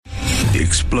the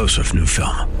explosive new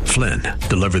film, Flynn,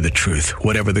 Deliver the Truth,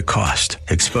 Whatever the Cost,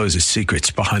 exposes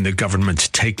secrets behind the government's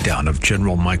takedown of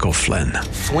General Michael Flynn.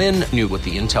 Flynn knew what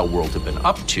the intel world had been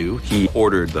up to. He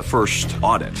ordered the first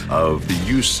audit of the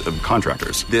use of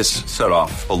contractors. This set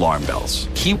off alarm bells.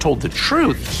 He told the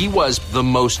truth. He was the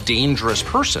most dangerous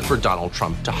person for Donald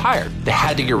Trump to hire. They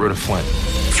had to get rid of Flynn.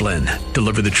 Flynn,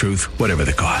 Deliver the Truth, Whatever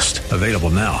the Cost. Available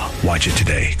now. Watch it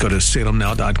today. Go to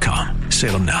salemnow.com.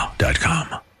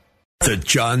 salemnow.com. The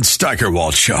John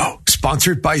Steigerwald Show,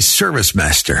 sponsored by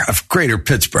ServiceMaster of Greater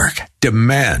Pittsburgh.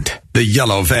 Demand the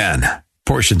yellow van.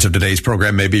 Portions of today's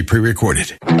program may be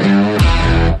pre-recorded.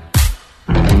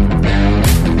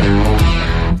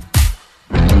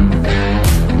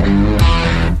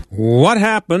 What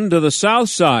happened to the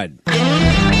South Side?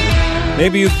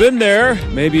 Maybe you've been there.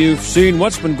 Maybe you've seen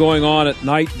what's been going on at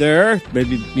night there.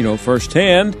 Maybe,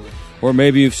 firsthand. Or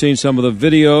maybe you've seen some of the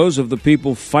videos of the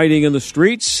people fighting in the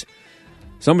streets.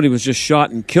 Somebody was just shot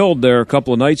and killed there a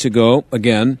couple of nights ago,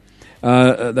 again.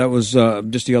 That was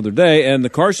just the other day. And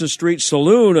the Carson Street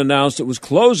Saloon announced it was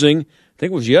closing. I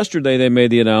think it was yesterday they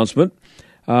made the announcement.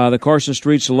 The Carson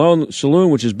Street Saloon,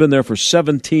 which has been there for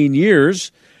 17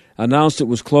 years, announced it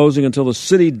was closing until the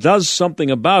city does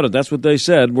something about it. That's what they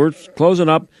said. We're closing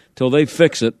up till they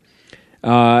fix it.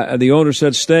 The owner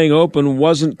said staying open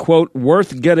wasn't, quote,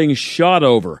 worth getting shot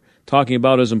over, talking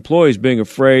about his employees being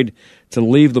afraid to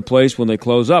leave the place when they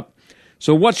close up.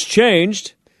 So what's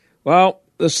changed? Well,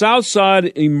 the South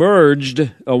Side emerged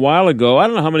a while ago. I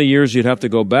don't know how many years you'd have to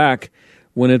go back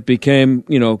when it became,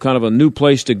 kind of a new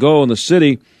place to go in the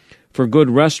city for good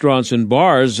restaurants and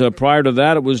bars. Prior to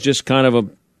that, it was just kind of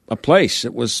a place.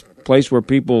 It was a place where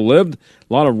people lived,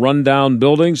 a lot of rundown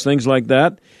buildings, things like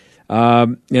that.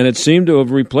 And it seemed to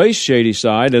have replaced Shady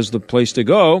Side as the place to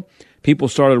go. People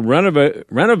started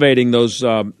renovating those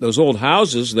old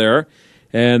houses there,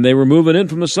 and they were moving in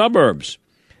from the suburbs.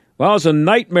 Well, it's a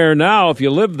nightmare now if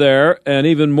you live there, and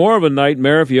even more of a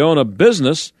nightmare if you own a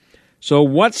business. So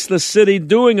what's the city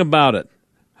doing about it?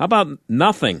 How about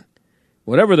nothing?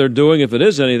 Whatever they're doing, if it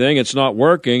is anything, it's not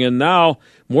working, and now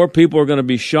more people are going to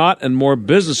be shot and more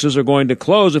businesses are going to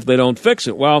close if they don't fix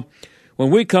it. Well,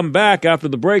 when we come back after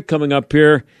the break coming up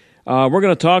here, we're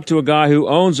going to talk to a guy who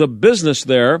owns a business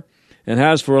there and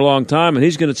has for a long time, and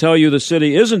he's going to tell you the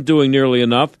city isn't doing nearly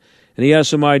enough, and he has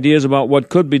some ideas about what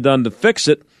could be done to fix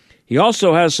it. He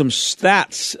also has some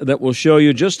stats that will show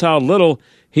you just how little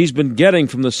he's been getting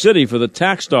from the city for the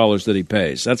tax dollars that he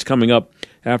pays. That's coming up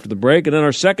after the break. And then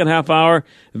our second half hour,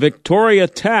 Victoria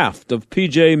Taft of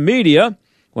PJ Media,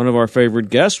 one of our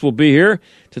favorite guests, will be here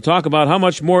to talk about how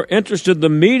much more interested the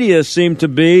media seemed to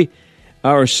be,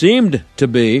 I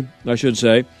should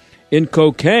say, in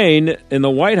cocaine in the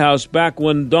White House back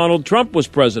when Donald Trump was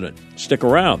president. Stick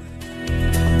around.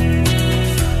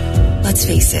 Let's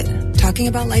face it, talking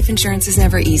about life insurance is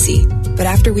never easy. But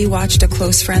after we watched a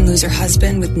close friend lose her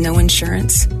husband with no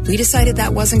insurance, we decided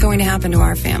that wasn't going to happen to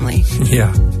our family.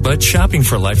 Yeah, but shopping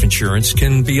for life insurance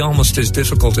can be almost as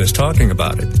difficult as talking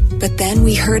about it. But then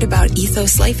we heard about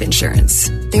Ethos Life Insurance.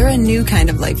 They're a new kind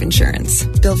of life insurance,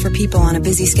 built for people on a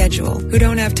busy schedule who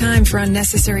don't have time for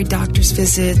unnecessary doctor's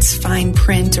visits, fine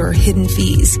print, or hidden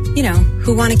fees.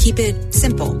 Who want to keep it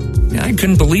simple. I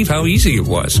couldn't believe how easy it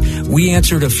was. We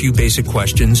answered a few basic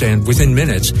questions, and within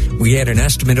minutes, we had an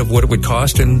estimate of what it would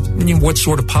cost and what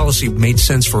sort of policy made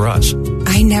sense for us.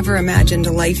 I never imagined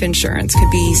a life insurance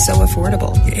could be so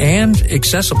affordable. And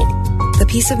accessible. The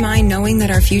peace of mind knowing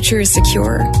that our future is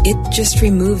secure, it just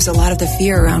removes a lot of the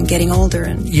fear around getting older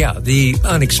and... Yeah, the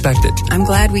unexpected. I'm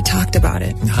glad we talked about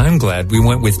it. I'm glad we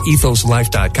went with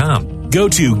ethoslife.com. Go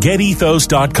to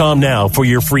getethos.com now for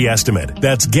your free estimate.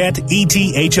 That's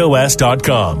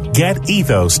getethos.com.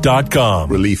 Getethos.com.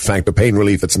 Relief Factor, pain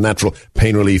relief that's natural,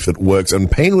 pain relief that works, and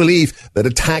pain relief that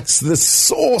attacks the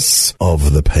source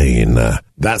of the pain.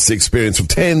 That's the experience of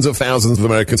tens of thousands of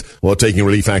Americans who are taking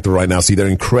Relief Factor right now. See their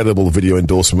incredible video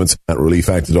endorsements at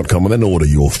relieffactor.com and then order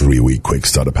your 3-week quick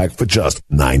starter pack for just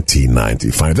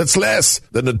 $19.95. That's less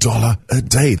than $1 a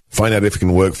day. Find out if it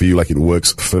can work for you like it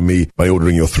works for me by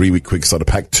ordering your 3-week quick starter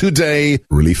pack today.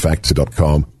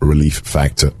 Relieffactor.com.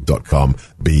 Relieffactor.com.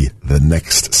 Be the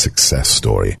next success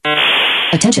story.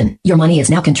 Attention, your money is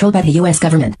now controlled by the U.S.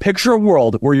 government. Picture a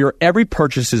world where your every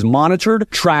purchase is monitored,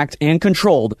 tracked, and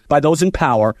controlled by those in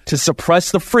power to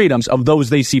suppress the freedoms of those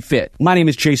they see fit. My name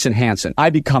is Jason Hansen.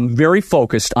 I become very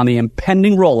focused on the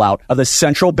impending rollout of the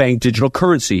central bank digital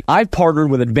currency. I've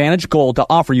partnered with Advantage Gold to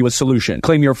offer you a solution.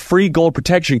 Claim your free gold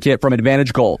protection kit from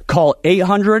Advantage Gold. Call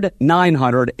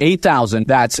 800-900-8000.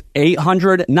 That's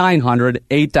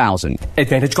 800-900-8000.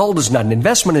 Advantage Gold is not an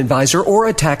investment advisor or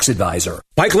a tax advisor.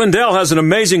 Mike Lindell has an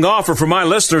amazing offer for my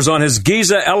listeners on his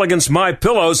Giza Elegance My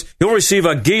Pillows. You'll receive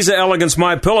a Giza Elegance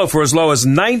My Pillow for as low as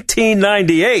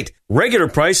 $19.98. Regular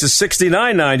price is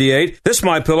 $69.98. This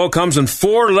My Pillow comes in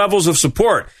 4 levels of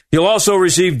support. You'll also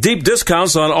receive deep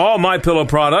discounts on all My Pillow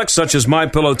products, such as My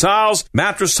Pillow towels,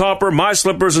 mattress topper, My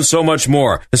Slippers, and so much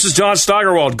more. This is John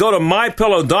Steigerwald. Go to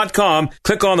MyPillow.com,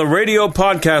 click on the radio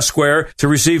podcast square to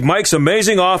receive Mike's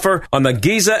amazing offer on the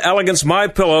Giza Elegance My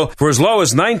Pillow for as low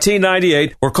as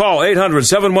 $19.98, or call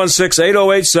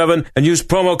 800-716-8087 and use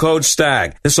promo code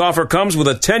STAG. This offer comes with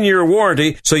a 10-year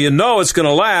warranty, so you know it's going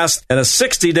to last, and a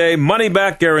 60-day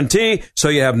money-back guarantee, so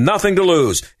you have nothing to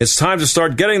lose. It's time to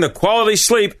start getting the quality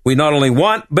sleep we not only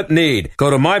want, but need. Go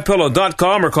to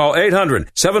MyPillow.com or call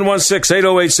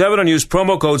 800-716-8087 and use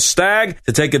promo code STAG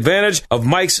to take advantage of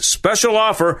Mike's special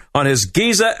offer on his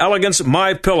Giza Elegance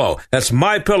My Pillow. That's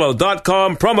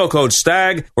MyPillow.com, promo code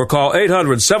STAG, or call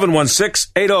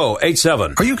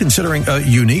 800-716-8087. Are you considering a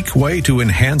unique way to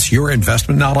enhance your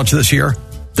investment knowledge this year?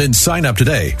 Then sign up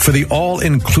today for the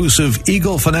all-inclusive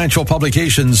Eagle Financial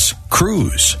Publications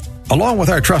Cruise. Along with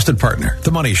our trusted partner,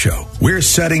 The Money Show, we're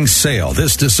setting sail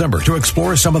this December to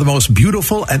explore some of the most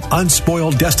beautiful and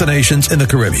unspoiled destinations in the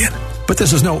Caribbean. But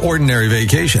this is no ordinary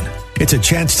vacation. It's a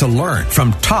chance to learn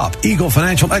from top Eagle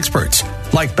financial experts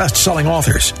like best-selling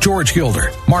authors George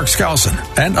Gilder, Mark Skousen,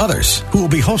 and others who will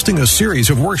be hosting a series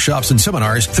of workshops and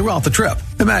seminars throughout the trip.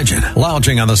 Imagine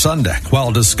lounging on the sun deck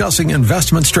while discussing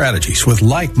investment strategies with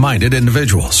like-minded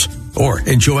individuals, or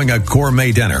enjoying a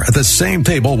gourmet dinner at the same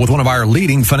table with one of our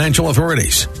leading financial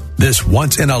authorities. This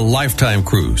once-in-a-lifetime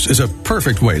cruise is a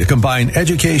perfect way to combine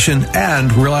education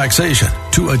and relaxation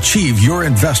to achieve your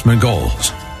investment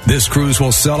goals. This cruise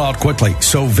will sell out quickly,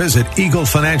 so visit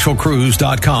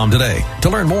EagleFinancialCruise.com today to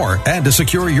learn more and to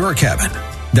secure your cabin.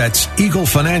 That's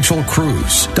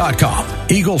EagleFinancialCruise.com.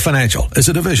 Eagle Financial is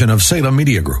a division of Salem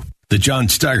Media Group. The John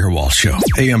Steigerwald Show,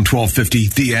 AM 1250,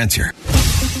 The Answer.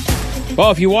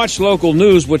 Well, if you watch local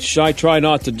news, which I try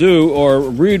not to do, or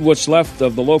read what's left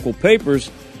of the local papers,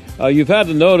 you've had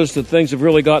to notice that things have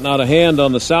really gotten out of hand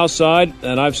on the south side,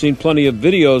 and I've seen plenty of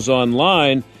videos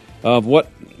online of what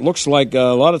looks like a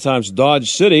lot of times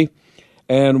Dodge City.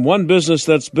 And one business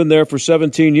that's been there for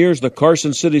 17 years, the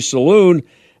Carson City Saloon,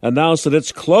 announced that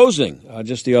it's closing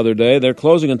just the other day. They're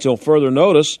closing until further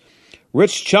notice.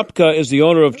 Rich Chupka is the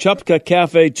owner of Chupka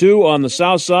Cafe 2 on the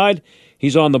south side.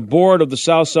 He's on the board of the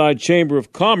Southside Chamber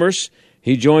of Commerce.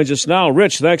 He joins us now.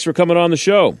 Rich, thanks for coming on the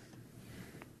show.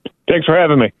 Thanks for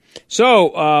having me.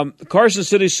 So, Carson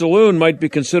City Saloon might be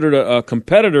considered a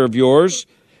competitor of yours,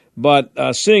 but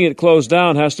seeing it close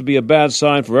down has to be a bad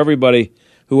sign for everybody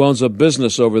who owns a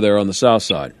business over there on the south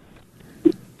side.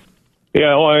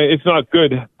 Yeah, well, it's not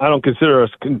good. I don't consider us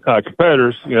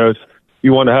competitors. You know,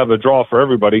 you want to have a draw for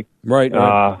everybody. Right.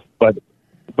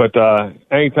 But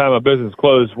anytime a business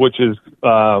closes, which is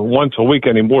once a week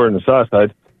anymore in the south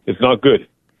side, it's not good.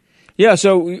 Yeah,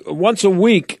 so once a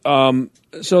week.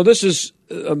 So this is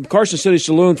Carson City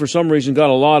Saloon, for some reason, got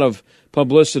a lot of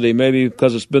publicity, maybe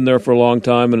because it's been there for a long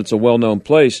time and it's a well-known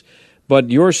place. But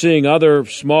you're seeing other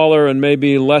smaller and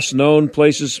maybe less-known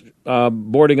places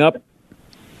boarding up?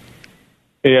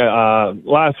 Yeah,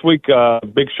 last week,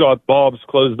 Big Shot Bob's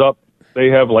closed up. They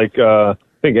have, I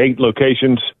think 8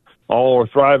 locations. All are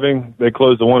thriving. They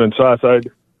closed the one in Southside.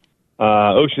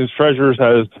 Ocean's Treasures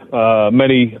has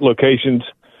many locations.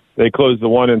 They closed the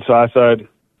one in Southside.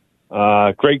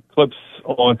 Great Clips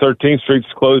on 13th Street's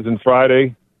closing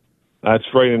Friday. That's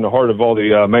right in the heart of all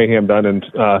the mayhem done in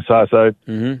Southside.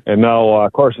 Mm-hmm. And now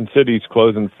Carson City's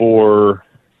closing for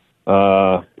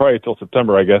probably until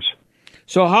September, I guess.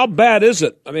 So how bad is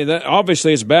it? I mean,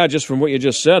 obviously it's bad just from what you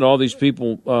just said, all these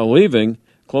people leaving,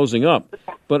 closing up.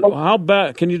 But how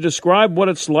bad? Can you describe what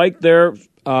it's like there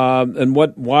and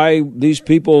why these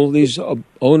people, these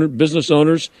business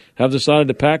owners, have decided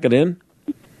to pack it in?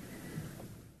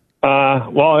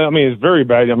 Well, I mean, it's very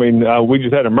bad. I mean, we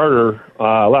just had a murder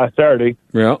last Saturday.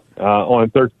 Yeah. On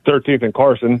 13th and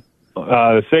Carson.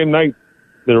 The same night,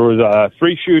 there was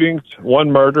 3 shootings,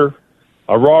 1 murder,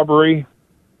 a robbery,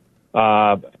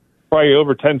 probably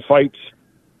over 10 fights,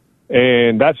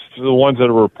 and that's the ones that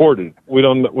are reported. We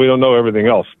don't know everything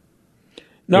else.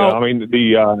 No, I mean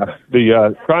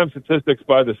the crime statistics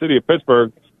by the city of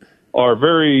Pittsburgh are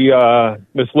very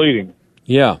misleading.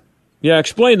 Yeah. Yeah,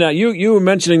 explain that. You were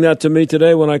mentioning that to me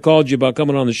today when I called you about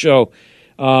coming on the show.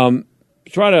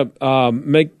 Try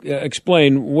to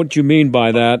explain what you mean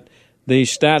by that, the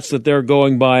stats that they're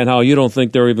going by, and how you don't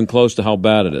think they're even close to how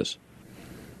bad it is.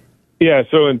 Yeah,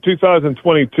 so in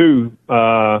 2022,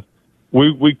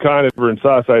 we counted for in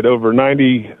Southside over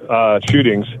 90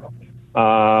 shootings.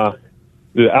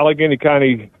 The Allegheny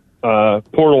County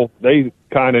portal, they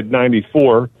counted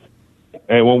 94.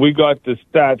 And when we got the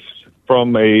stats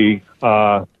from the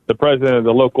president of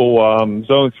the local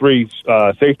Zone 3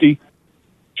 safety,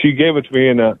 she gave it to me,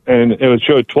 and it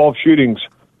showed 12 shootings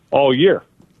all year.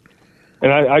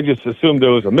 And I just assumed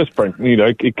there was a misprint.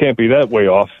 It can't be that way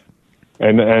off.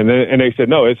 And they said,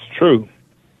 no, it's true.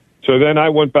 So then I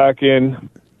went back in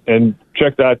and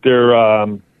checked out their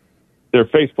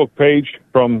Facebook page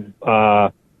from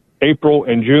April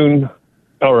and June,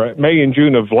 or May and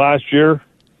June of last year,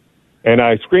 and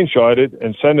I screenshot it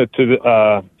and sent it to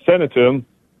them.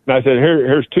 And I said,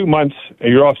 here's 2 months,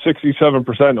 and you're off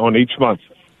 67% on each month.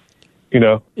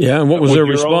 Yeah, and what was their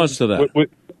response to that?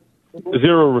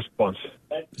 Zero response.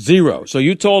 Zero. So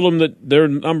you told them that their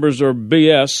numbers are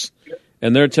BS,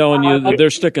 and they're telling you that they're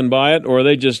sticking by it, or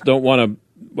they just don't want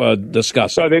to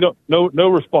discuss it? No, they don't. No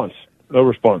response. No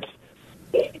response.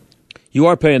 You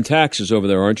are paying taxes over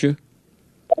there, aren't you?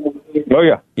 Oh,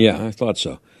 yeah. Yeah, I thought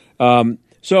so.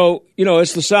 So,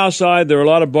 it's the South Side. There are a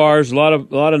lot of bars, a lot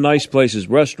of nice places,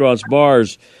 restaurants,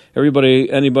 bars.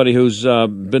 Anybody who's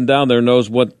been down there knows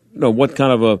what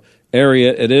kind of a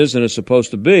area it is and is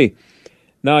supposed to be.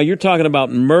 Now, you're talking about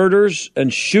murders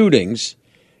and shootings.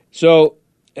 So,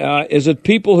 is it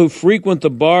people who frequent the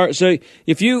bar? Say,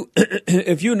 if you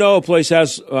know a place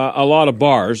has a lot of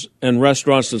bars and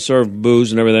restaurants that serve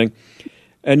booze and everything,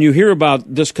 and you hear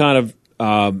about this kind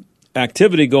of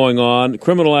activity going on,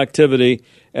 criminal activity,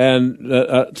 and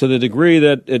to the degree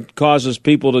that it causes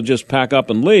people to just pack up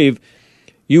and leave,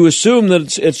 you assume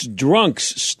that it's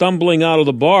drunks stumbling out of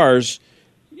the bars,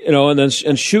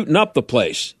 and shooting up the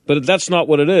place. But that's not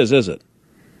what it is it?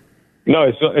 No,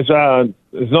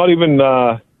 it's not even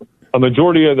a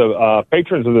majority of the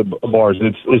patrons of the bars.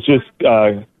 It's just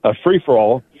a free for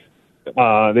all.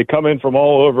 They come in from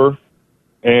all over,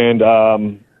 and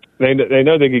they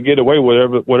know they could get away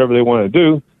with whatever they want to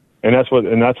do, and that's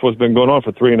what's been going on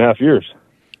for 3.5 years.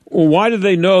 Well, why do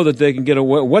they know that they can get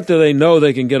away? What do they know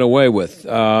they can get away with?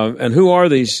 And who are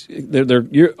these?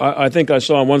 I think I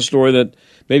saw in one story that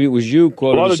maybe it was you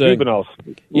quoted. A lot of juveniles.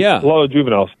 Yeah, a lot of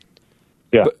juveniles.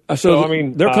 Yeah. So I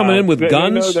mean, they're coming in with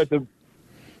guns. They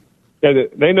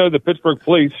know the Pittsburgh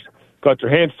police got their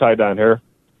hands tied down here.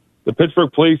 The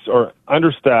Pittsburgh police are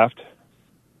understaffed,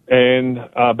 and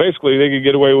basically they could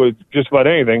get away with just about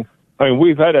anything. I mean, we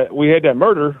had that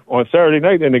murder on Saturday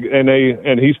night,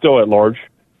 and he's still at large.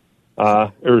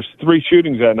 There was 3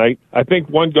 shootings that night. I think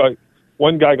one guy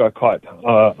got caught.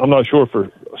 I'm not sure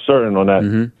for certain on that.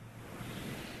 Mm-hmm.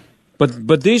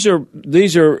 But these are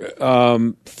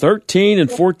 13 and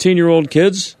 14-year-old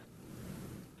kids?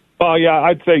 Yeah,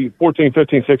 I'd say 14,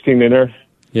 15, 16 in there.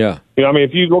 Yeah. I mean,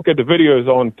 if you look at the videos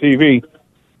on TV,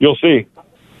 you'll see.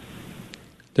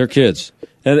 They're kids.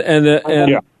 And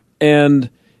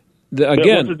again,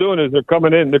 what they're doing is they're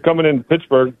coming in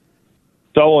Pittsburgh,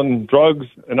 selling drugs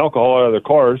and alcohol out of their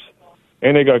cars,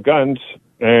 and they got guns,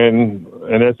 and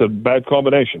that's a bad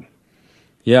combination.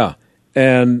 Yeah.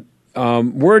 And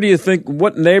where do you think,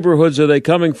 what neighborhoods are they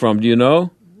coming from? Do you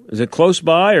know? Is it close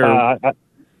by? Or I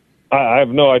have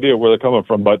no idea where they're coming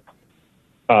from, but,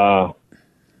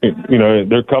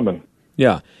 they're coming.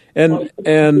 Yeah. And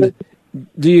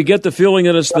do you get the feeling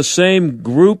that it's the same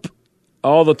group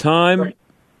all the time?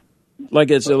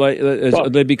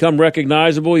 They become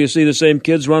recognizable? You see the same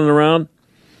kids running around?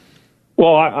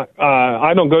 Well,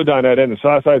 I don't go down that end of the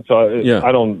South Side, so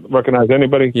I don't recognize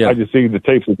anybody. Yeah. I just see the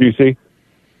tapes that you see.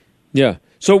 Yeah.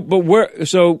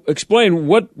 So explain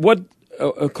what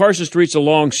Carson Street's a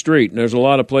long street, and there's a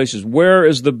lot of places. Where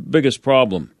is the biggest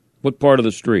problem? What part of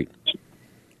the street?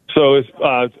 So it's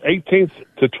 18th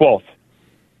to 12th.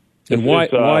 And why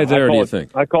there? Do you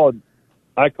think? I call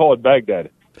it Baghdad.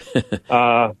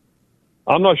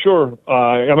 I'm not sure.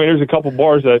 I mean, there's a couple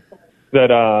bars that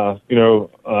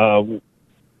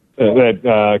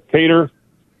cater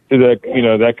to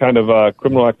that kind of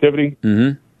criminal activity,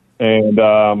 and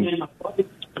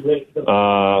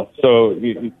so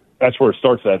that's where it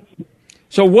starts at.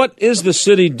 So, what is the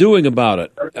city doing about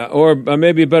it? Or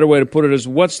maybe a better way to put it is,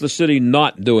 what's the city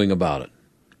not doing about it?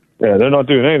 Yeah, they're not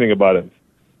doing anything about it.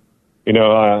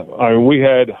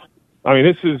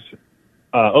 This is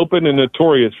open and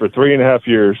notorious for 3.5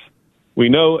 years. We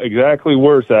know exactly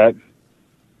where it's at.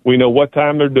 We know what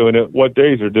time they're doing it, what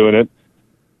days they're doing it,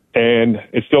 and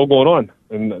it's still going on,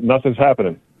 and nothing's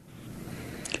happening.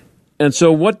 And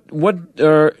so what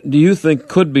do you think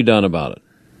could be done about it?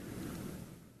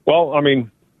 Well, I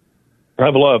mean, I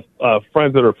have a lot of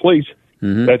friends that are police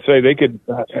that say they could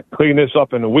clean this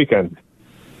up in a weekend.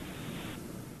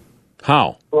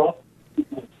 How?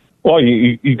 Well,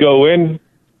 you go in,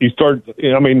 you start.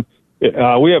 I mean,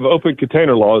 we have open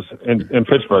container laws in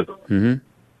Pittsburgh,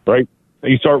 right?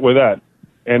 You start with that,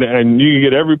 and you can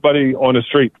get everybody on the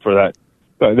street for that.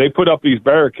 They put up these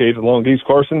barricades along East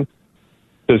Carson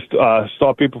to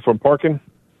stop people from parking,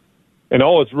 and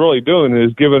all it's really doing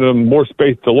is giving them more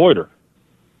space to loiter.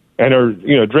 And are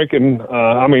drinking.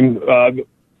 What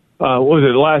was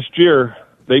it last year?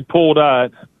 They pulled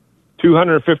out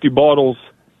 250 bottles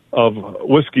of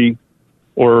whiskey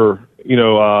or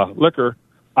liquor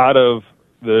out of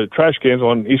the trash cans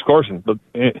on East Carson, but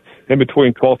in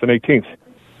between 12th and 18th.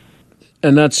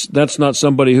 And that's not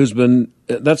somebody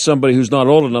that's somebody who's not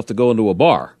old enough to go into a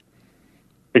bar.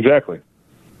 Exactly.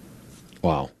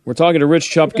 Wow. We're talking to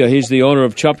Rich Chupka. He's the owner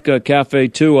of Chupka Cafe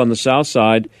 2 on the south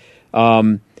side.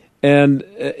 And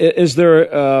is there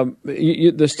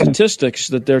the statistics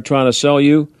that they're trying to sell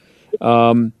you?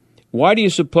 Why do you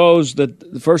suppose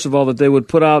that, first of all, that they would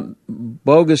put out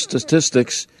bogus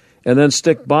statistics and then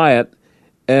stick by it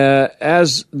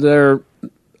as they're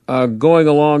going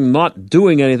along, not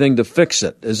doing anything to fix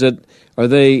it?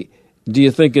 Do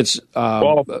you think it's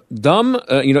dumb?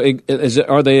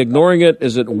 Are they ignoring it?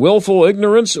 Is it willful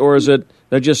ignorance, or is it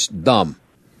they're just dumb?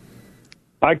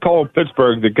 I call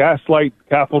Pittsburgh the gaslight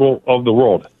capital of the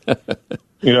world.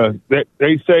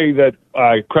 They say that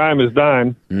crime is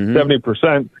down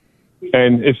 70%,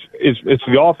 and it's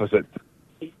the opposite.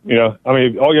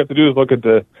 All you have to do is look at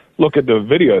the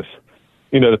videos.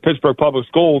 The Pittsburgh public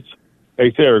schools,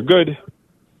 they say are good,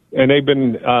 and they've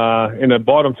been in the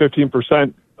bottom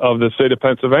 15% of the state of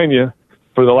Pennsylvania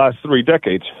for the last 3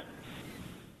 decades.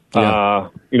 Yeah.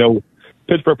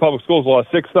 Pittsburgh public schools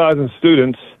lost 6,000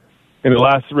 students in the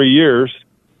last 3 years,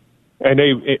 and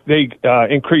they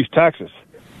increased taxes.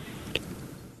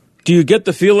 Do you get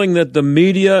the feeling that the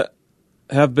media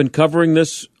have been covering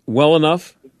this well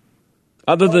enough?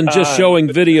 Other than just showing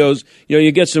videos,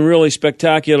 you get some really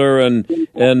spectacular and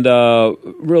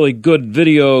really good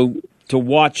video to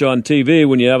watch on TV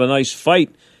when you have a nice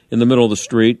fight in the middle of the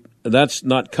street. That's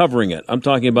not covering it. I'm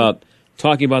talking about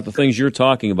the things you're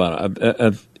talking about.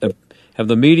 Have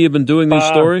the media been doing these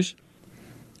stories?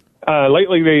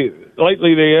 Lately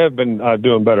they have been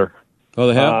doing better. Oh,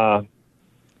 they have?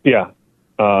 Yeah.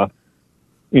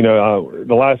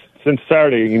 Since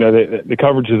Saturday, the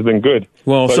coverage has been good.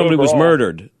 Well, but somebody was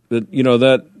murdered. That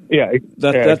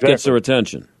exactly. Gets their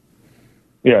attention.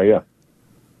 Yeah.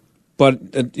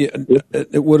 But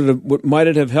might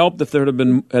it have helped if there had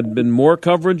been more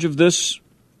coverage of this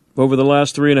over the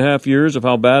last 3.5 years of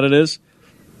how bad it is?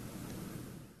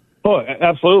 Oh,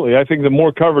 absolutely. I think the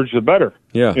more coverage, the better.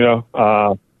 Yeah.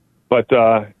 But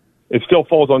it still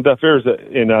falls on deaf ears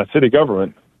in city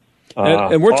government.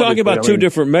 And we're talking about two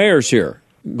different mayors here,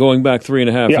 going back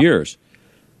 3.5 years.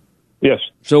 Yes.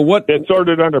 So what? It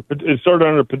started under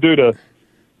Peduta,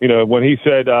 when he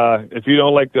said, if you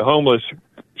don't like the homeless,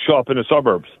 shop in the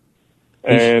suburbs.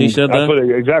 And he said that?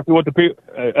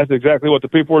 That's exactly what the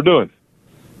people were doing.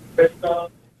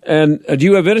 And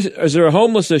is there a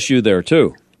homeless issue there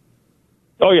too?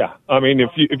 Oh yeah. I mean, if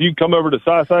you come over to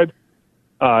Southside,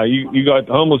 you got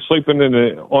homeless sleeping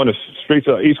on the streets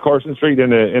of East Carson Street in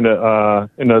the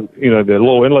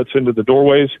little inlets into the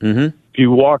doorways. Mm-hmm. If you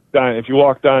walk down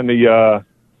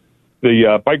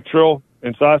the bike trail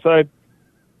in Southside,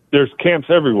 there's camps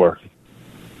everywhere.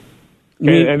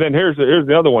 And then here's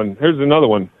another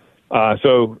one.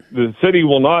 So the city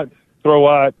will not throw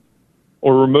out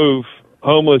or remove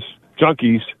homeless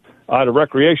junkies out of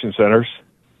recreation centers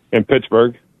in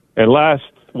Pittsburgh. And last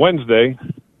Wednesday,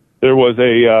 there was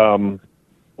a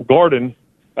garden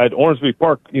at Ormsby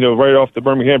Park, right off the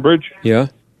Birmingham Bridge. Yeah.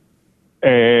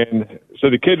 And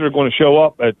so the kids are going to show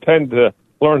up at 10 to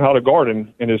learn how to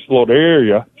garden in this little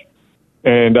area.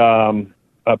 And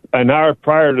an hour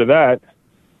prior to that,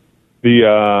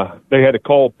 they had to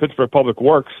call Pittsburgh Public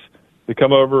Works to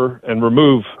come over and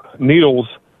remove needles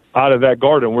out of that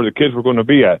garden where the kids were going to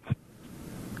be at.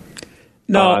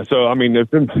 No. So, I mean, if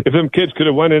them kids could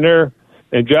have went in there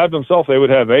and jabbed themselves, they would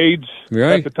have AIDS,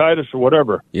 right, hepatitis, or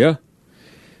whatever. Yeah.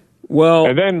 Well,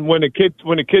 and then when the kids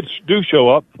do show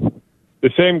up,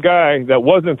 the same guy that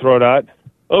wasn't thrown out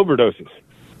overdoses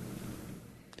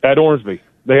at Ormsby.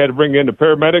 They had to bring in the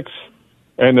paramedics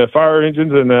and the fire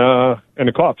engines and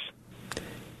the cops.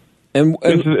 And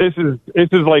this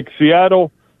is like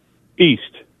Seattle East.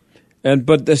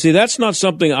 But see, that's not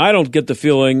something I don't get the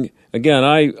feeling. Again,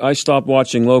 I stopped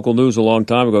watching local news a long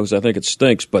time ago because I think it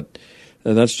stinks. But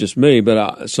that's just me. But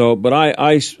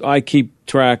I keep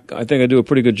track. I think I do a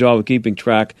pretty good job of keeping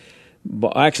track.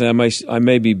 But actually, I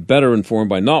may be better informed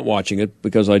by not watching it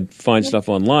because I find stuff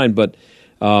online. But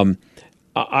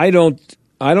I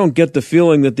don't get the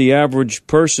feeling that the average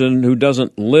person who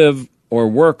doesn't live or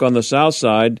work on the South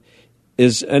Side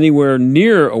is anywhere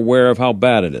near aware of how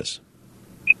bad it is.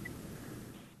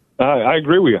 I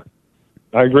agree with you.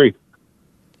 I agree.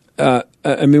 I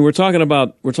mean, we're talking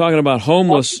about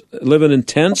homeless living in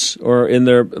tents or in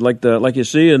their like you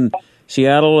see in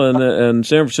Seattle and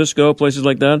San Francisco, places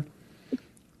like that.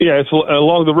 Yeah, it's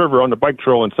along the river on the bike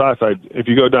trail in Southside. If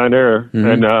you go down there,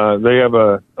 and they have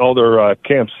all their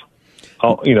camps,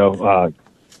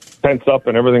 tents up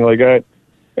and everything like that.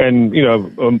 And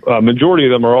a majority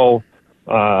of them are all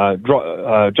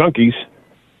junkies,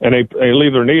 and they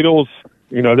leave their needles.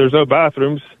 There's no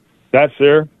bathrooms. That's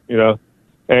there.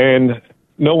 And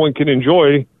no one can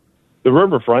enjoy the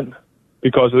riverfront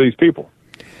because of these people.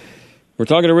 We're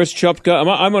talking to Rich Chupka.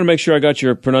 I'm going to make sure I got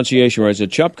your pronunciation right. Is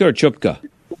it Chupka or Chupka?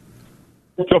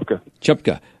 Chupka.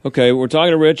 Chupka. Okay, we're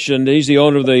talking to Rich, and he's the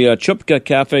owner of the Chupka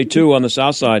Cafe 2 on the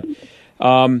South Side.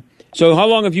 So how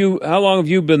long have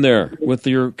you been there with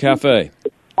your cafe?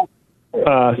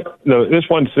 No, this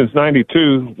one since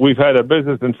 '92. We've had a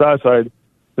business in Southside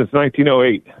since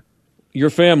 1908. Your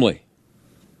family?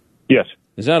 Yes.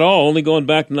 Is that all? Only going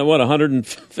back to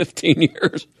 115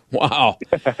 years? Wow.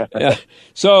 Yeah.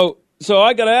 So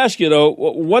I got to ask you though,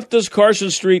 what does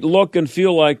Carson Street look and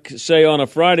feel like, say, on a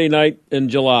Friday night in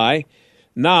July,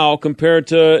 now compared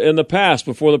to in the past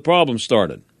before the problem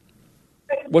started?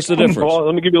 What's the difference? Well,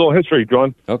 let me give you a little history,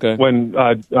 John. Okay. When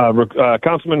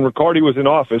Councilman Riccardi was in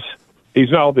office,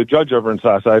 he's now the judge over in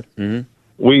Southside.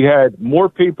 Mm-hmm. We had more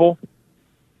people,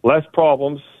 less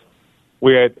problems.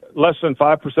 We had less than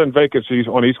 5% vacancies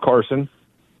on East Carson,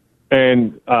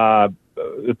 and the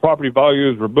property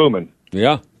values were booming.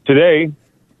 Yeah. Today,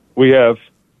 we have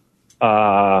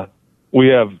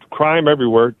crime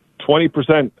everywhere.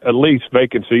 20% at least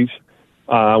vacancies.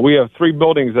 We have 3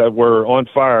 buildings that were on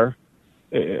fire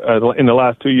in the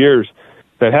last 2 years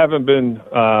that haven't been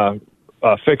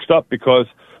fixed up because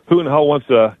who in the hell wants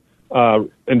to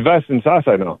invest in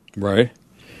Southside now? Right.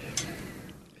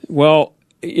 Well,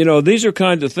 these are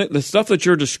kind of the stuff that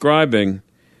you're describing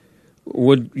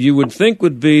you would think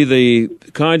would be the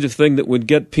kind of thing that would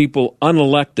get people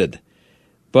unelected.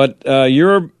 But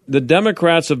the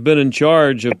Democrats have been in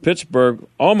charge of Pittsburgh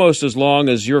almost as long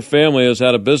as your family has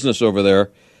had a business over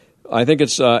there. I think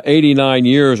it's 89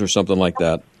 years or something like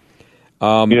that.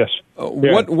 Yes.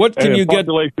 What can you get?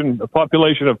 The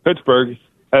population of Pittsburgh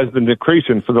has been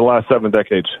decreasing for the last 7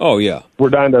 decades. Oh yeah, we're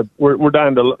down to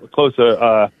close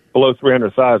to below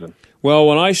 300,000. Well,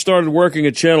 when I started working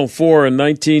at Channel 4 in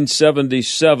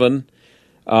 1977,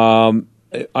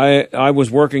 I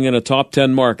was working in a top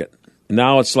 10 market.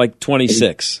 Now it's like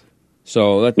 26.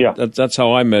 So that's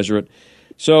how I measure it.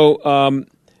 So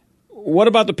what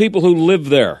about the people who live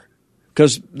there?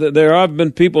 Because there have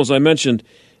been people, as I mentioned,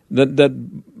 that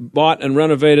bought and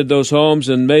renovated those homes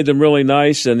and made them really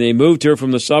nice, and they moved here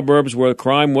from the suburbs where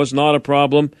crime was not a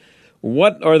problem.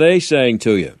 What are they saying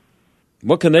to you?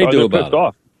 What can they do about it? They're pissed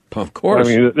off. Of course.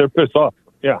 I mean, they're pissed off.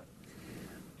 Yeah.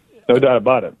 No doubt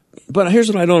about it. But here's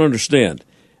what I don't understand.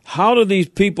 How do these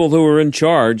people who are in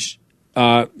charge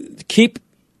keep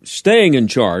staying in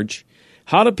charge?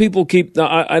 How do people keep... Now,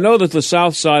 I know that the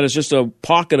South Side is just a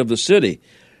pocket of the city,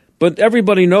 but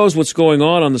everybody knows what's going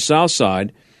on the South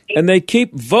Side, and they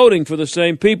keep voting for the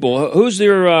same people. Who's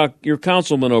your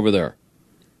councilman over there?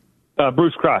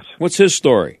 Bruce Cross. What's his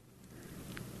story?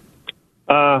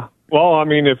 Well, I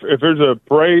mean, if there's a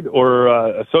parade or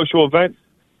a social event,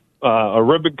 a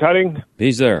ribbon cutting,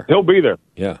 he's there. He'll be there.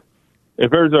 Yeah. If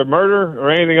there's a murder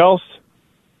or anything else,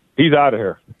 he's out of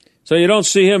here. So you don't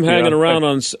see him hanging around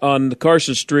on the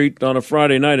Carson Street on a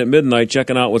Friday night at midnight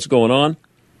checking out what's going on?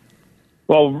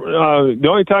 Well, the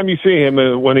only time you see him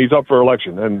is when he's up for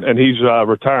election and he's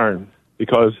retiring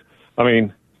because, I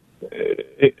mean,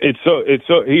 he's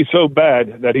so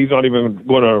bad that he's not even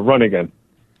going to run again.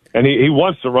 And he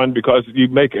wants to run because you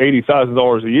make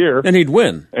 $80,000 a year, and he'd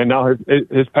win. And now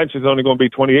his pension's only going to be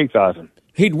 $28,000.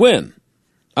 He'd win.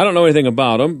 I don't know anything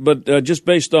about him, but just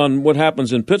based on what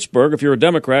happens in Pittsburgh, if you're a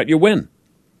Democrat, you win.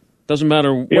 Doesn't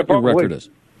matter what your record is.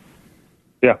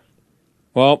 Yeah.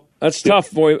 Well, that's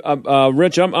tough, boy.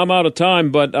 Rich, I'm out of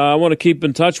time, but I want to keep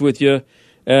in touch with you,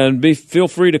 and feel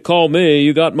free to call me.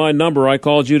 You got my number. I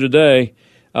called you today.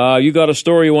 You got a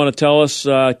story you want to tell us.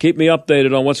 Keep me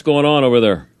updated on what's going on over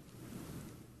there.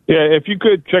 Yeah, if you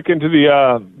could check into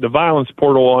the violence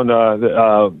portal on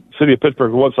the City of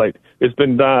Pittsburgh website. It's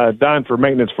been down for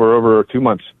maintenance for over 2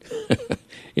 months.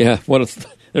 Yeah,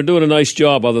 they're doing a nice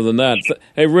job other than that.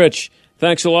 Hey, Rich,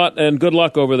 thanks a lot, and good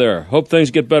luck over there. Hope things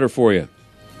get better for you.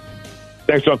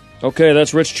 Thanks, John. Okay,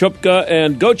 that's Rich Chupka,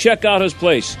 and go check out his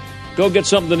place. Go get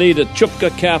something to eat at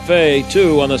Chupka Cafe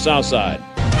 2 on the South Side.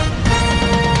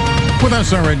 With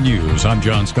SRN News, I'm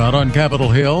John Scott on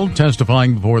Capitol Hill,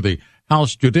 testifying before the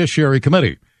House Judiciary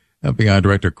Committee. FBI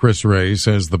Director Chris Wray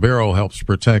says the Bureau helps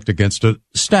protect against a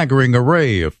staggering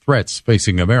array of threats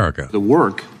facing America. The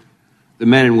work the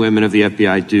men and women of the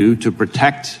FBI do to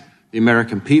protect the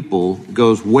American people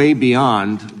goes way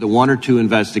beyond the one or two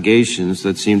investigations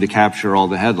that seem to capture all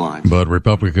the headlines. But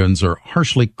Republicans are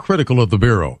harshly critical of the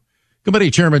Bureau. Committee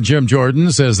Chairman Jim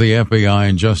Jordan says the FBI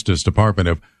and Justice Department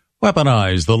have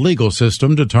weaponized the legal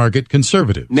system to target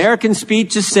conservatives. American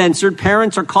speech is censored.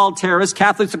 Parents are called terrorists.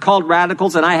 Catholics are called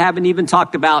radicals. And I haven't even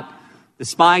talked about the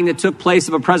spying that took place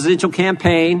of a presidential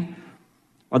campaign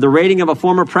or the raiding of a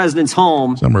former president's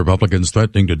home. Some Republicans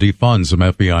threatening to defund some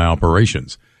FBI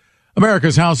operations.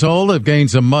 America's households have gained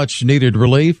some much-needed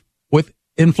relief with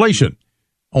inflation.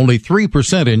 Only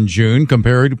 3% in June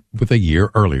compared with a year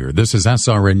earlier. This is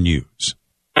SRN News.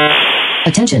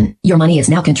 Attention, your money is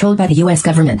now controlled by the U.S.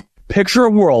 government. Picture a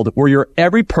world where your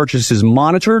every purchase is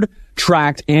monitored,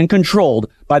 tracked, and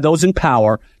controlled by those in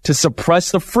power to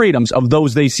suppress the freedoms of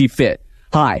those they see fit.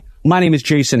 Hi, my name is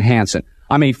Jason Hansen.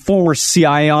 I'm a former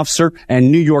CIA officer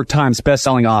and New York Times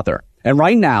bestselling author. And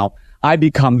right now, I've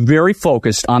become very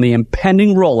focused on the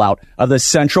impending rollout of the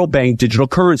central bank digital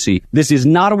currency. This is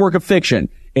not a work of fiction.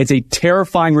 It's a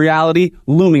terrifying reality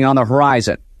looming on the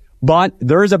horizon. But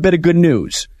there is a bit of good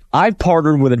news. I've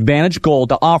partnered with Advantage Gold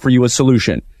to offer you a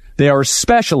solution. They are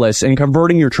specialists in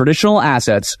converting your traditional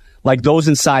assets, like those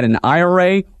inside an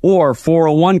IRA or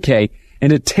 401k,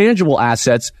 into tangible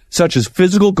assets such as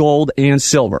physical gold and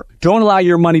silver. Don't allow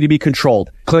your money to be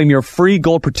controlled. Claim your free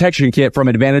gold protection kit from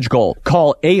Advantage Gold.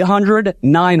 Call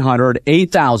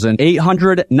 800-900-8000,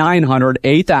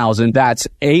 800-900-8000. That's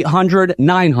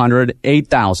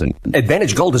 800-900-8000.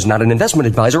 Advantage Gold is not an investment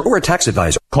advisor or a tax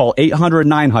advisor. Call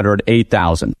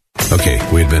 800-900-8000. Okay,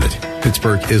 we admit it.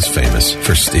 Pittsburgh is famous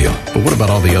for steel. But what about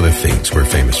all the other things we're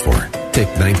famous for? Take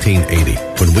 1980,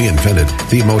 when we invented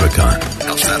the emoticon.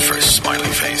 How's that for a smiley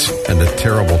face? And the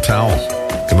terrible towel.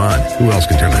 Come on, who else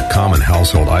can turn a common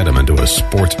household item into a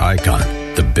sports icon?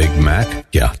 The Big Mac?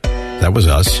 Yeah, that was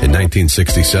us in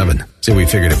 1967. So we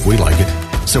figured if we like it,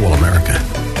 so will America.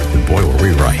 And boy, were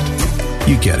we right.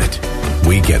 You get it.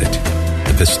 We get it.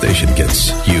 And this station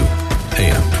gets you.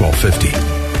 AM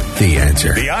 1250. The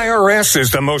Answer. The IRS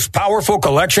is the most powerful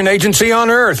collection agency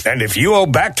on earth. And if you owe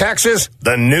back taxes,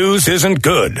 the news isn't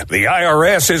good. The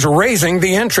IRS is raising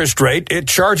the interest rate it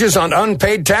charges on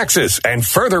unpaid taxes, and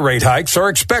further rate hikes are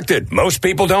expected. Most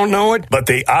people don't know it, but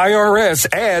the IRS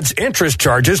adds interest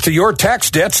charges to your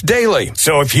tax debts daily.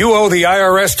 So if you owe the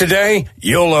IRS today,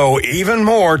 you'll owe even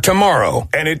more tomorrow.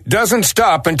 And it doesn't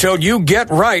stop until you get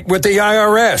right with the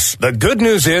IRS. The good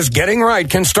news is getting right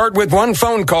can start with one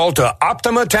phone call to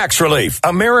Optima Tax Relief,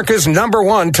 America's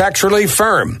 #1 tax relief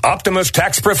firm. Optima's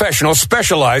tax professionals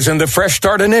specialize in the Fresh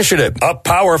Start Initiative, a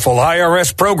powerful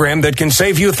IRS program that can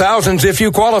save you thousands if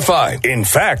you qualify. In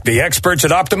fact, the experts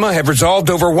at Optima have resolved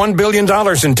over $1 billion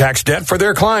in tax debt for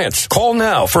their clients. Call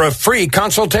now for a free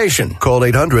consultation. Call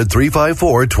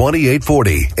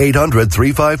 800-354-2840.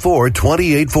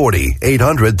 800-354-2840.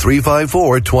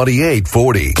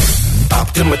 800-354-2840.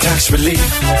 Optima Tax Relief.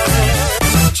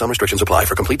 Some restrictions apply.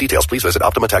 For complete details, please visit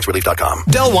OptimaTaxRelief.com.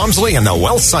 Del Walmsley and the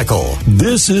Wealth Cycle.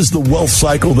 This is the wealth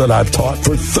cycle that I've taught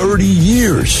for 30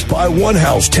 years. Buy one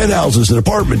house, 10 houses, an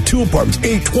apartment, 2 apartments,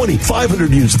 8, 20,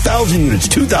 500 units, 1,000 units,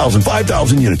 2,000,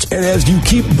 5,000 units. And as you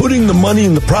keep putting the money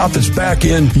and the profits back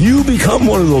in, you become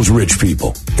one of those rich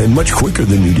people. And much quicker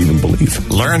than you'd even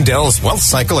believe. Learn Dell's Wealth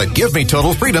Cycle at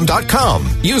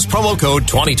GiveMeTotalFreedom.com. Use promo code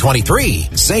 2023.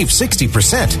 Save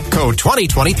 60%. Code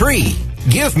 2023.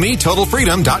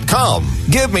 GiveMeTotalFreedom.com.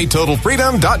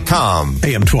 GiveMeTotalFreedom.com.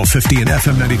 AM 1250 and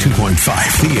FM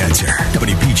 92.5. The Answer.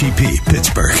 WPGP,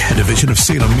 Pittsburgh, a division of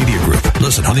Salem Media Group.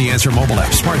 Listen on the Answer mobile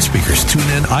app, smart speakers,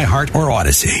 TuneIn, iHeart, or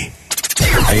Odyssey.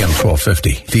 AM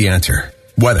 1250. The Answer.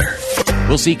 Weather.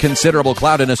 We'll see considerable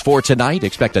cloudiness for tonight.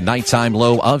 Expect a nighttime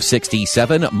low of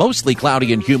 67. Mostly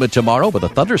cloudy and humid tomorrow with a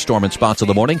thunderstorm in spots in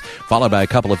the morning, followed by a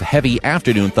couple of heavy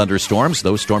afternoon thunderstorms.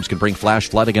 Those storms can bring flash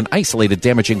flooding and isolated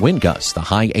damaging wind gusts. The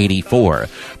high 84.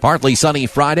 Partly sunny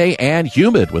Friday and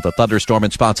humid with a thunderstorm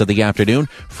in spots in the afternoon.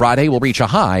 Friday will reach a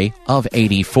high of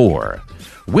 84.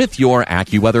 With your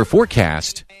AccuWeather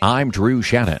forecast, I'm Drew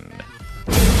Shannon.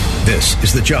 This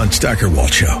is the John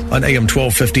Steigerwald Show on AM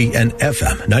 1250 and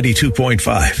FM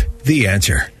 92.5. The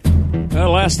Answer.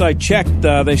 Well, last I checked,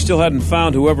 they still hadn't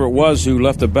found whoever it was who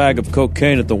left a bag of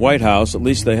cocaine at the White House. At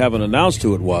least they haven't announced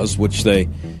who it was, which they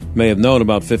may have known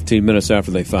about 15 minutes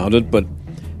after they found it. But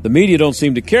the media don't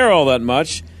seem to care all that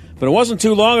much. But it wasn't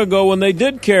too long ago when they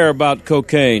did care about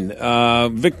cocaine.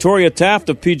 Victoria Taft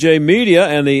of PJ Media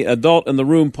and the Adult in the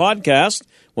Room podcast,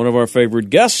 one of our favorite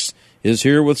guests, is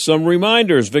here with some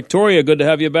reminders. Victoria, good to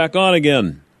have you back on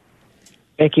again.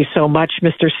 Thank you so much,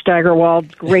 Mr.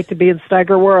 Steigerwald. Great to be in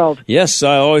Steiger World. Yes,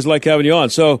 I always like having you on.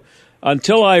 So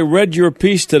until I read your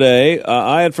piece today,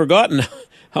 I had forgotten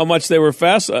how much they were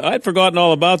I had forgotten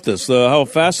all about this, how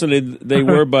fascinated they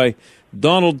were by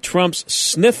Donald Trump's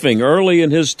sniffing early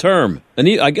in his term. And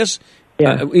I guess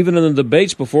even in the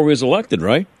debates before he was elected,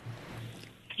 right?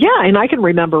 Yeah, and I can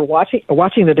remember watching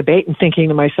the debate and thinking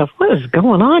to myself, what is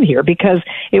going on here? Because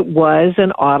it was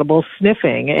an audible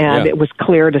sniffing, and it was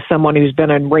clear to someone who's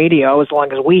been on radio as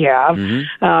long as we have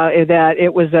that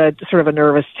it was a sort of a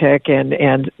nervous tick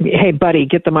and hey, buddy,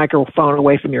 get the microphone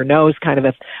away from your nose kind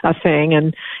of a thing.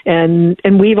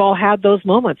 And we've all had those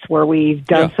moments where we've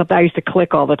done something. I used to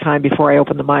click all the time before I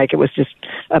opened the mic. It was just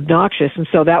obnoxious. And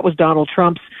so that was Donald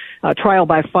Trump's trial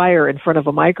by fire in front of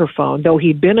a microphone. Though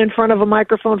he'd been in front of a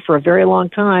microphone for a very long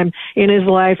time in his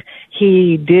life,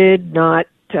 he did not.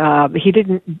 He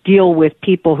didn't deal with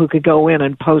people who could go in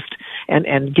and post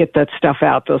and get that stuff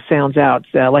out, those sounds out,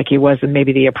 like he was in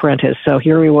maybe The Apprentice. So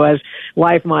here he was,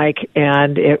 live mic,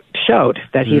 and it showed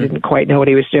that he didn't quite know what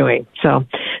he was doing. So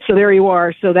there you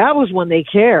are. So that was when they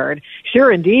cared.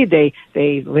 Sure, indeed,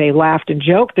 they laughed and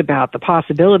joked about the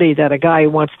possibility that a guy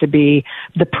who wants to be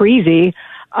the preezy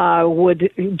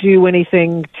would do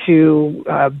anything to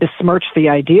besmirch the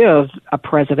idea of a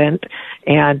president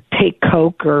and take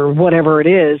coke or whatever it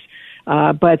is.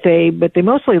 But they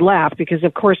mostly laughed because,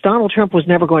 of course, Donald Trump was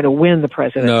never going to win the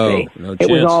presidency. No it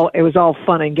chance. was all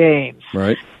fun and games.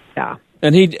 Right. Yeah.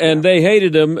 And they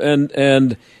hated him,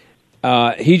 and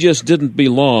he just didn't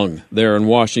belong there in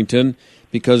Washington,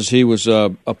 because he was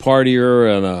a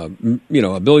partier and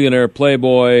a billionaire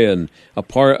playboy and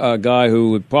a guy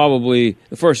who would probably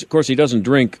of course he doesn't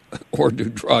drink or do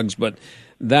drugs, but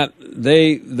that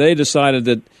they decided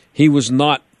that he was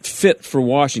not fit for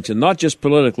Washington, not just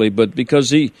politically, but because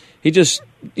he just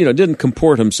didn't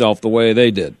comport himself the way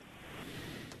they did.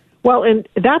 Well, and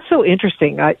that's so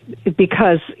interesting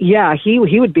because he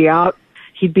would be out.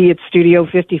 He'd be at Studio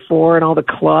 54 and all the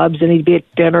clubs, and he'd be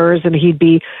at dinners, and he'd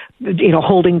be,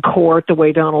 holding court the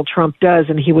way Donald Trump does,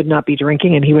 and he would not be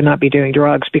drinking and he would not be doing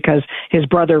drugs because his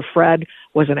brother Fred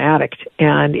was an addict,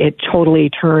 and it totally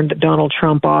turned Donald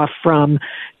Trump off from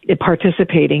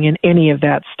participating in any of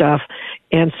that stuff.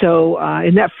 And so,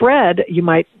 and that Fred, you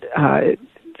might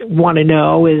want to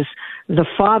know, is the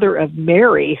father of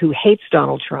Mary, who hates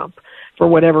Donald Trump for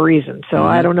whatever reason. So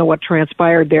I don't know what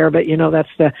transpired there, but that's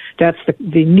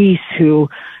the niece who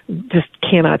just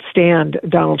cannot stand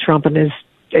Donald Trump and has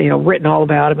written all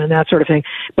about him and that sort of thing.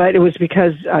 But it was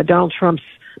because Donald Trump's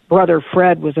brother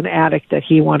Fred was an addict that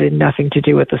he wanted nothing to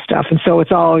do with the stuff. And so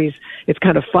it's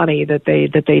kind of funny that they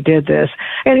did this.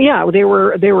 And they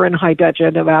were in high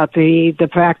dudgeon about the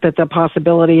fact that the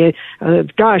possibility,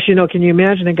 can you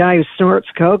imagine a guy who snorts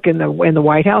coke in the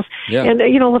White House? Yeah. And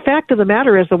the fact of the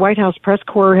matter is the White House press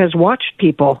corps has watched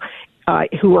people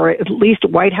who are at least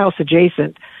White House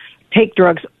adjacent take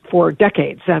drugs for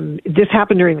decades. This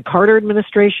happened during the Carter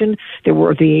administration. There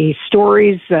were the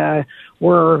stories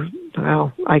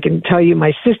I can tell you,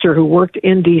 my sister who worked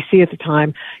in D.C. at the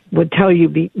time would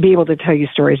be able to tell you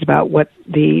stories about what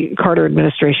the Carter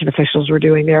administration officials were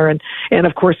doing there, and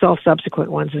of course all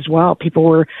subsequent ones as well. People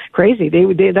were crazy.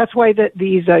 That's why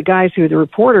these guys who are the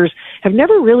reporters have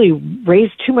never really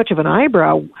raised too much of an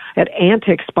eyebrow at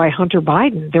antics by Hunter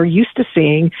Biden. They're used to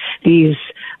seeing these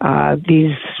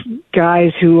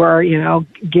guys who are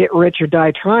get rich or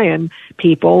die trying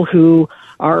people who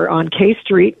are on K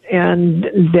Street, and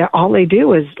all they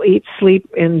do is eat, sleep,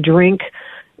 and drink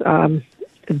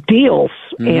deals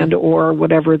and or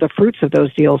whatever the fruits of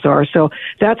those deals are. So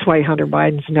that's why Hunter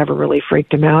Biden's never really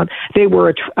freaked him out. They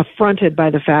were affronted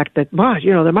by the fact that,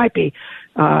 there might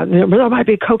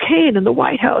be cocaine in the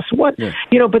White House. But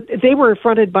they were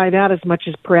affronted by that as much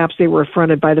as perhaps they were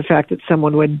affronted by the fact that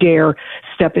someone would dare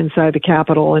step inside the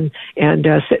Capitol and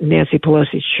sit in Nancy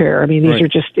Pelosi's chair. I mean, these are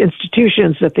just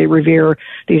institutions that they revere.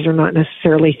 These are not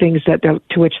necessarily things to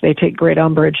which they take great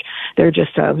umbrage. They're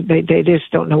just they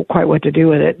just don't know quite what to do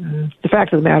with it. And the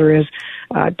fact of the matter is,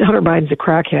 Hunter Biden's a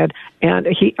crackhead, and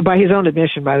he, by his own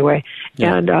admission, by the way.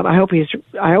 Yeah. And I hope he's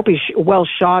well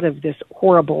shot of this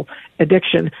horrible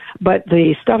addiction. But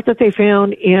the stuff that they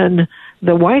found in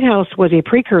the White House was a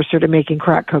precursor to making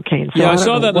crack cocaine. So I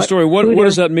saw that in the story. What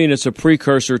does that mean? It's a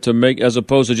precursor to make, as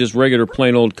opposed to just regular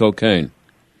plain old cocaine.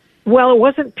 Well, it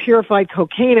wasn't purified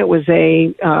cocaine. It was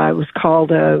it was called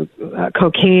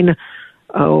cocaine.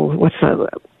 Oh, what's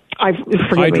that?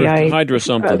 Hydra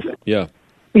something. Yeah.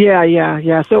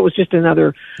 Yeah. So it was just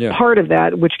another part of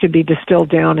that, which could be distilled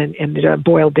down and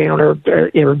boiled down or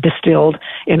distilled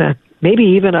in maybe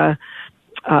even a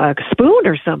spoon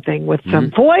or something with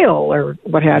some foil or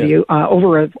what have you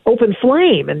over an open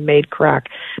flame and made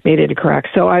it a crack.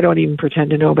 So I don't even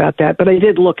pretend to know about that, but I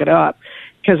did look it up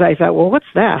because I thought, well, what's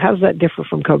that? How does that differ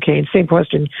from cocaine? Same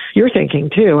question you're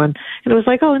thinking too. And it was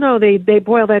like, oh no, they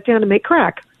boil that down to make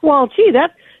crack. Well, gee,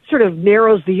 that sort of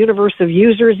narrows the universe of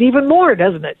users even more,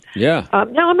 doesn't it? Yeah.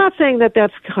 Now, I'm not saying that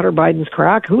that's Hunter Biden's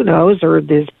crack. Who knows? Or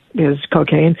his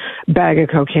bag of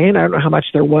cocaine. I don't know how much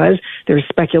there was. There's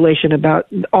speculation about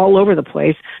all over the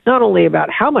place, not only about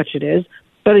how much it is,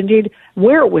 but indeed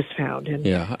where it was found.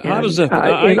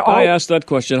 I asked that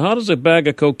question. How does a bag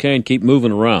of cocaine keep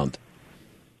moving around?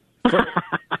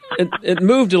 It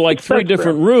moved to like three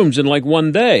different rooms in like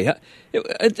one day.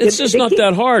 It's just not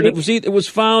that hard. It was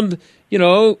found, in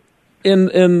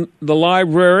the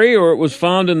library, or it was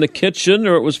found in the kitchen,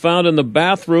 or it was found in the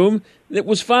bathroom. It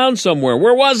was found somewhere.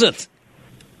 Where was it?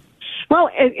 Well,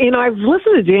 and I've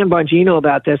listened to Dan Bongino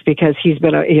about this because he's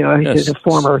been he's a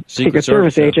former Secret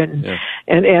Service agent,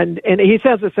 and he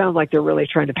says it sounds like they're really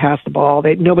trying to pass the ball.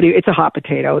 It's a hot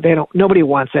potato. Nobody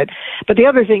wants it. But the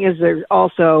other thing is they're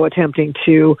also attempting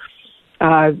to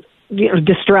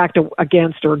distract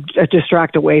against or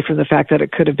distract away from the fact that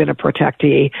it could have been a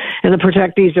protectee. And the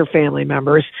protectees are family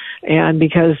members. And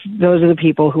because those are the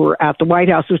people who are at the White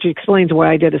House, which explains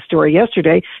why I did a story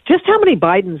yesterday, just how many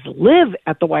Bidens live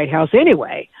at the White House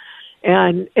anyway.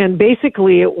 And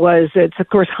basically it's of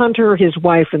course Hunter, his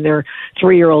wife, and their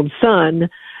 3-year-old son,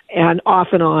 and off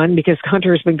and on, because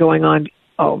Hunter's been going on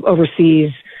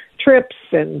overseas trips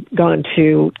and gone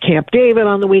to Camp David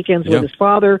on the weekends with his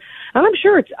father. And I'm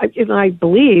sure I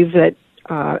believe that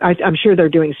I'm sure they're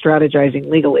doing strategizing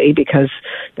legally because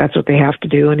that's what they have to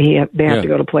do, and they have to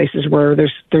go to places where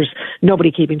there's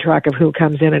nobody keeping track of who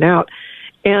comes in and out,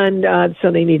 and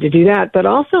so they need to do that. But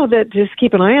also that just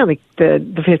keep an eye on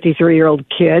the 53-year-old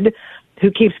kid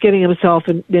who keeps getting himself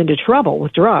into trouble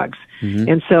with drugs. Mm-hmm.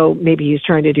 And so maybe he's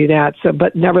trying to do that. So,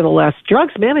 but nevertheless,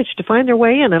 drugs managed to find their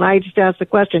way in. And I just asked the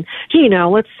question, gee,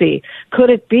 now let's see. Could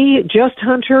it be just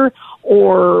Hunter,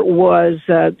 or was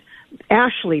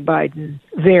Ashley Biden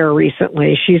there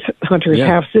recently? She's Hunter's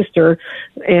half-sister.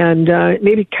 And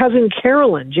maybe cousin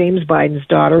Carolyn, James Biden's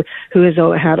daughter, who has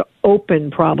had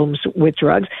open problems with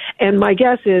drugs. And my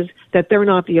guess is that they're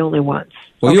not the only ones.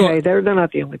 Well, they're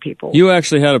not the only people. You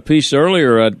actually had a piece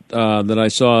earlier that I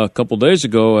saw a couple days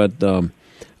ago up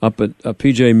at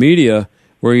PJ Media,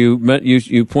 where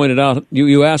you pointed out,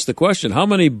 you asked the question, how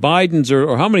many Bidens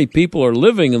or how many people are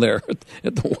living there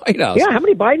at the White House? Yeah, how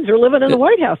many Bidens are living in the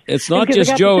White House? It's not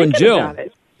just Joe and Jill.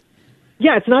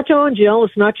 Yeah, it's not Joe and Jill.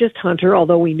 It's not just Hunter,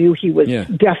 although we knew he was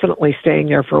definitely staying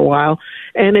there for a while.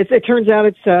 And it turns out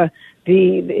it's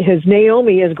his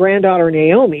granddaughter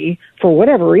Naomi, for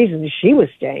whatever reason, she was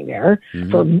staying there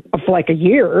for like a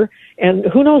year, and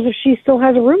who knows if she still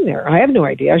has a room there. I have no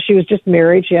idea. She was just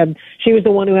married. She was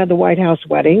the one who had the White House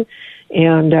wedding,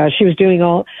 and she was doing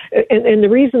all. And the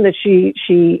reason that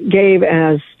she gave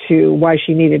as to why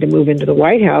she needed to move into the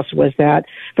White House was that,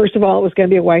 first of all, it was going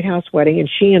to be a White House wedding, and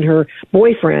she and her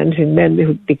boyfriend, and then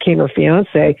who became her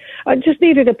fiance, just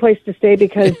needed a place to stay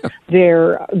because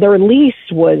their lease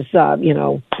was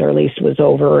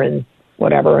over and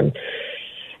whatever, and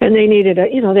they needed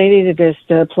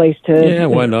just a place to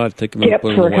why not take them up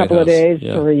for a couple of days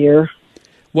for a year.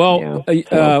 Well,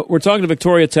 we're talking to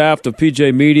Victoria Taft of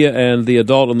PJ Media and the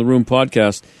Adult in the Room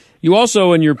podcast. You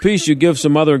also, in your piece, you give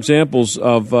some other examples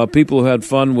of people who had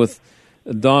fun with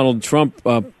Donald Trump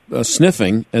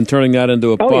sniffing and turning that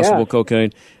into a possible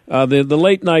cocaine. The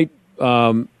late night,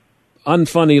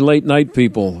 unfunny late night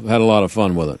people had a lot of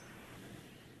fun with it.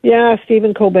 Yeah,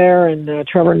 Stephen Colbert and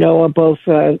Trevor Noah both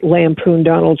lampooned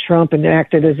Donald Trump and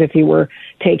acted as if he were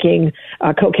taking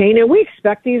cocaine. And we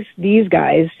expect these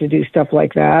guys to do stuff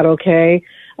like that, okay?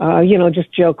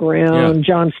 Just joke around,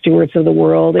 Jon Stewart's of the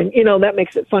world. And, that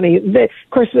makes it funny. Of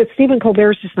course, with Stephen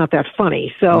Colbert's just not that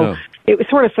funny. So it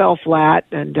sort of fell flat.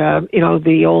 And,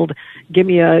 the old give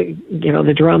me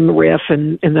the drum riff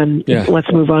and then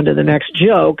let's move on to the next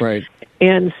joke. Right.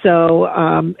 And so,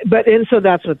 so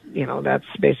that's what, that's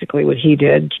basically what he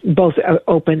did. Both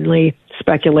openly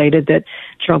speculated that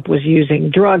Trump was using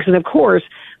drugs. And of course,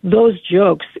 those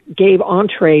jokes gave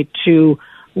entree to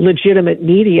legitimate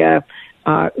media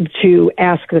to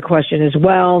ask the question as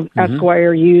well. Mm-hmm.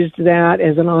 Esquire used that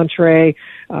as an entree.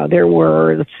 There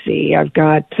were, let's see, I've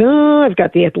got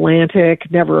the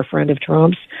Atlantic, never a friend of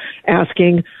Trump's,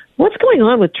 asking, what's going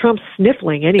on with Trump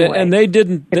sniffling anyway? And they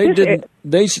didn't.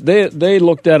 They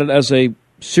looked at it as a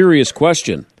serious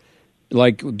question.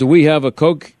 Like, do we have a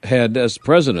coke head as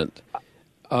president?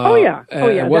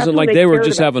 It wasn't like they were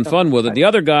just having fun with it. The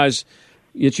other guys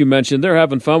that you mentioned, they're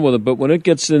having fun with it. But when it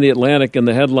gets in the Atlantic and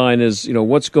the headline is,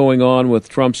 what's going on with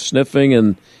Trump sniffing,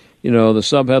 and the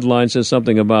sub-headline says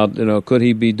something about, could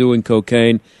he be doing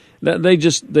cocaine?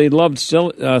 They loved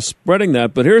spreading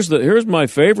that. But here's my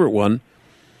favorite one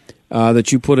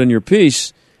that you put in your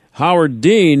piece. Howard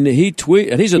Dean, and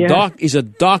he's a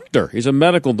doctor. He's a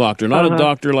medical doctor, not a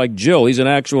doctor like Jill. He's an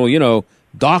actual,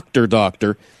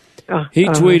 doctor. He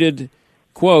tweeted,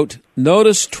 quote,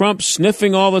 "Notice Trump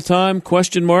sniffing all the time, ?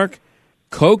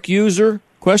 Coke user, ?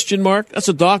 That's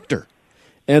a doctor."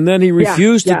 And then he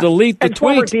refused to delete the and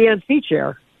tweet. Former DNC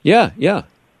chair. Yeah.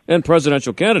 And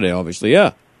presidential candidate, obviously,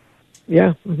 yeah.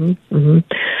 Yeah.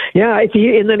 Yeah.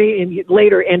 And then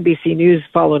later NBC News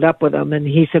followed up with him, and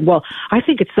he said, well, I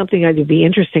think it's something that would be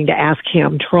interesting to ask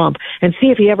him, Trump, and see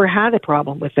if he ever had a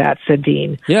problem with that, said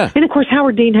Dean. Yeah. And, of course,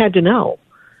 Howard Dean had to know.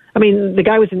 I mean, the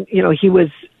guy was, he was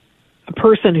a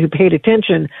person who paid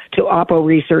attention to Oppo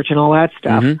research and all that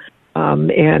stuff.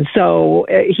 And so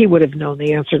he would have known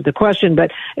the answer to the question.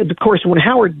 But, of course, when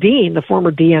Howard Dean, the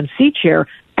former DNC chair,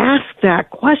 asked that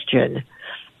question,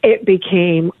 it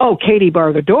became, Katie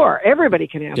bar the door. Everybody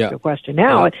can ask a question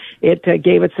now. It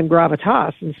gave it some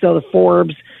gravitas. And so the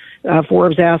Forbes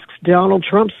asks, Donald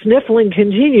Trump sniffling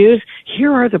continues.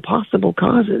 Here are the possible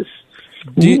causes.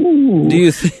 Do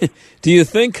you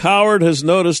think Howard has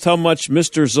noticed how much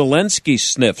Mr. Zelensky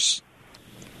sniffs?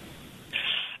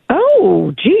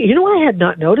 Oh, gee, I had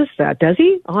not noticed that. Does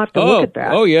he? I'll have to look at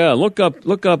that. Oh, yeah. Look up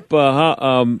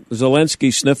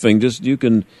Zelensky sniffing. Just you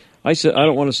can. I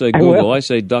don't want to say Google. I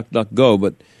say DuckDuckGo.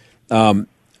 But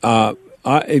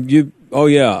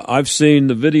I've seen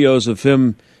the videos of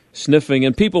him sniffing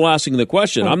and people asking the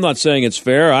question. I'm not saying it's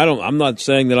fair. I'm not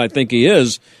saying that I think he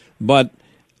is, but.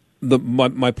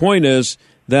 My point is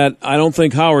that I don't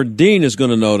think Howard Dean is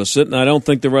going to notice it, and I don't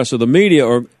think the rest of the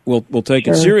media will take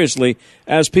it seriously,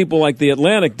 as people like the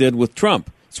Atlantic did with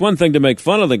Trump. It's one thing to make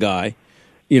fun of the guy,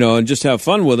 and just have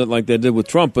fun with it like they did with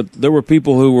Trump, but there were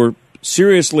people who were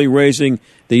seriously raising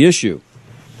the issue.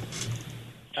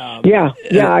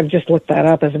 I've just looked that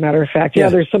up, as a matter of fact.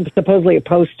 There's supposedly a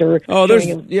poster. There's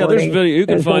video. You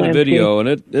can find a video,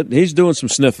 and he's doing some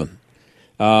sniffing.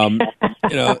 Not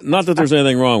that there's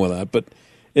anything wrong with that, but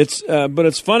it's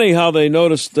funny how they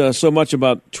noticed so much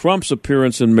about Trump's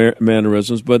appearance and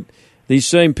mannerisms, but these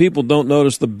same people don't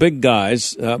notice the big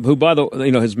guys who, by the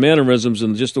his mannerisms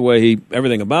and just the way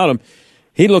everything about him,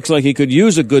 he looks like he could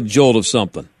use a good jolt of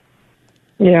something.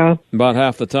 Yeah. About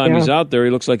half the time he's out there,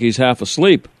 he looks like he's half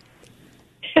asleep.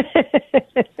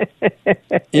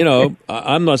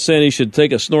 I'm not saying he should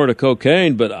take a snort of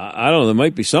cocaine, but I don't know, there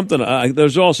might be something.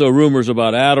 There's also rumors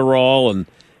about Adderall and,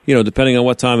 depending on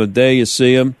what time of day you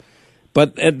see him.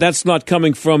 But that's not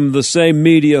coming from the same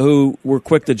media who were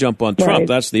quick to jump on Trump. Right.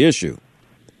 That's the issue.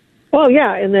 Well,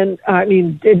 yeah, and then,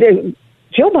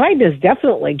 Joe Biden is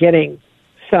definitely getting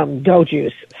some dough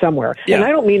juice somewhere. Yeah. And I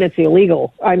don't mean it's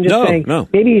illegal. I'm just saying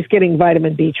maybe he's getting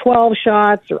vitamin B12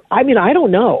 shots, or I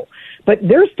don't know. But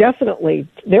there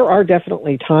are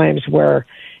definitely times where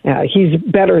he's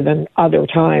better than other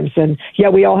times. And,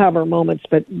 we all have our moments,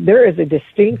 but there is a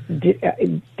distinct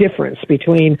difference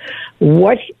between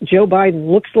what Joe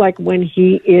Biden looks like when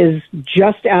he is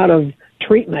just out of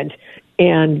treatment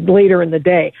and later in the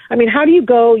day. I mean, how do you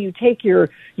go? You take your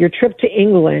trip to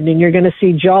England, and you're going to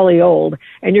see Jolly Old,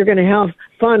 and you're going to have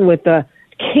fun with the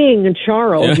King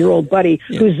Charles, your old buddy,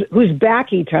 whose back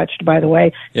he touched, by the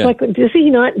way. Yeah. Like,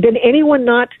 did anyone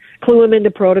not clue him into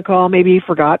protocol? Maybe he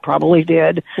forgot, probably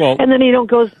did. Well, and then he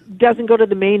doesn't go to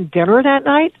the main dinner that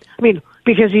night? I mean,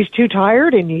 because he's too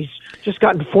tired and he's just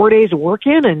gotten 4 days of work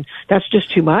in, and that's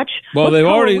just too much. Well,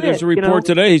 there's a report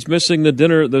today he's missing the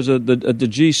dinner. There's the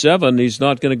G7. He's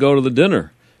not going to go to the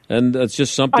dinner. And that's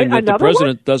just something that the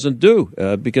president doesn't do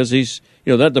because he's,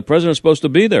 that the president's supposed to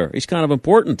be there. He's kind of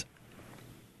important.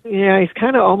 Yeah, he's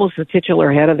kind of almost the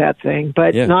titular head of that thing,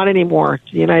 but not anymore.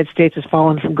 The United States has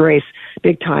fallen from grace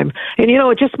big time. And,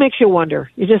 it just makes you wonder.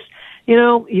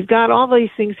 You've got all these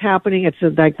things happening. It's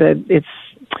like it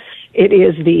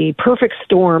is the perfect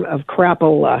storm of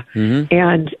crapola.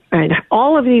 Mm-hmm. And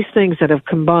all of these things that have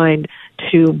combined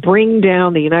to bring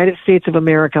down the United States of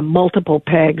America multiple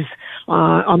pegs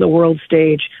on the world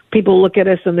stage. People look at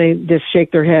us and they just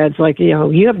shake their heads like,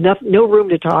 you have no room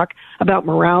to talk about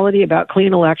morality, about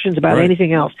clean elections, about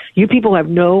anything else. You people have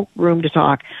no room to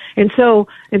talk. And so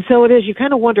it is, you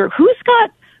kind of wonder who's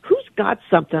got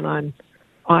something on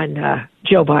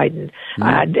Joe Biden.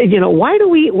 Why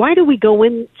do we go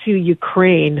into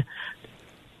Ukraine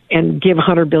and give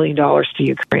 $100 billion to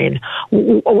Ukraine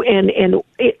and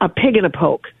a pig in a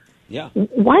poke? Yeah.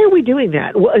 Why are we doing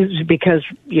that? Well, it's because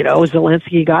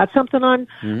Zelensky got something on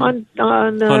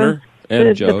Hunter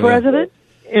and Joe, the president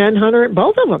and Hunter,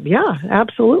 both of them. Yeah,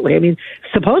 absolutely. I mean,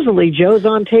 supposedly Joe's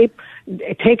on tape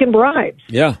taking bribes.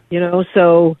 Yeah.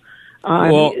 So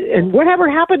and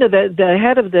whatever happened to the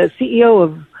head of the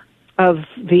CEO of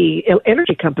the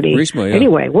energy company? Burisma, yeah.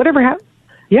 Anyway, whatever happened?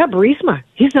 Yeah, Burisma.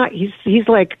 He's not. He's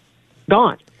like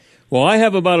gone. Well, I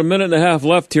have about a minute and a half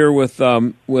left here with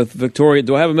Victoria.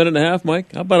 Do I have a minute and a half,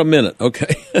 Mike? How about a minute?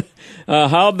 Okay.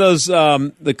 How does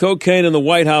the cocaine in the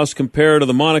White House compare to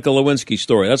the Monica Lewinsky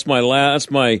story? That's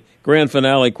my grand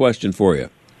finale question for you.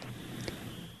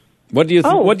 What do you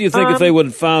think if they would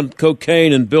have found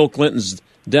cocaine in Bill Clinton's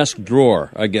desk drawer?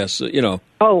 I guess think it might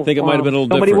have been a little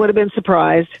different. Nobody would have been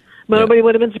surprised. Nobody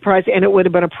would have been surprised, and it would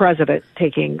have been a president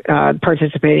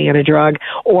participating in a drug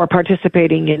or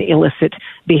participating in illicit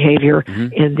behavior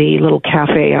in the little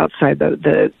cafe outside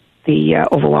the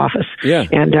Oval Office. Yeah.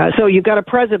 And so you've got the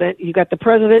president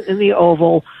in the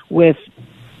Oval with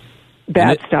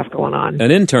bad stuff going on.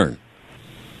 An intern.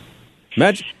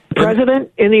 Imagine.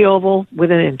 President in the Oval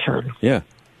with an intern. Yeah.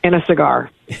 And a cigar.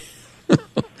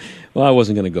 Well, I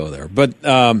wasn't going to go there, but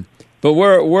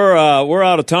we're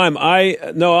out of time.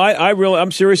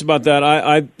 I'm serious about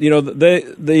that.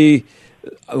 The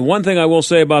one thing I will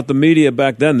say about the media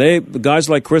back then, the guys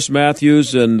like Chris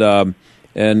Matthews and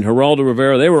Geraldo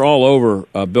Rivera, they were all over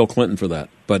Bill Clinton for that.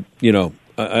 But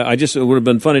I just, it would have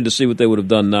been funny to see what they would have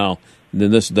done now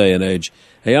in this day and age.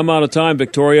 Hey, I'm out of time,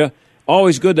 Victoria.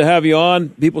 Always good to have you on.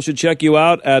 People should check you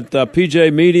out at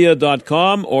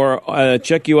pjmedia.com or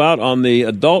check you out on the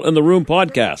Adult in the Room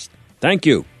podcast. Thank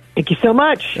you. Thank you so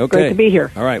much. Okay. Great to be here.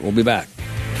 All right, we'll be back.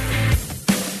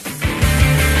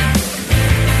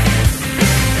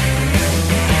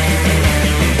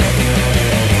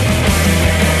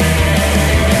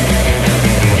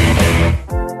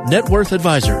 Net Worth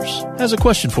Advisors has a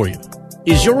question for you.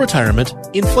 Is your retirement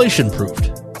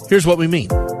inflation-proofed? Here's what we mean.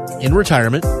 In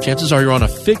retirement, chances are you're on a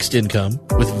fixed income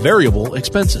with variable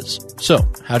expenses. So,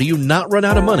 how do you not run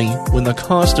out of money when the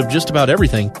cost of just about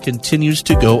everything continues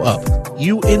to go up?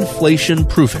 You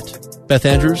inflation-proof it. Beth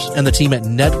Andrews and the team at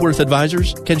Net Worth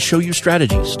Advisors can show you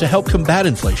strategies to help combat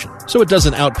inflation so it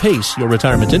doesn't outpace your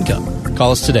retirement income.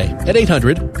 Call us today at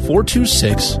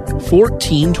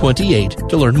 800-426-1428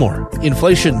 to learn more.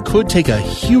 Inflation could take a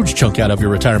huge chunk out of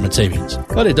your retirement savings,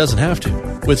 but it doesn't have to.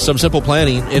 With some simple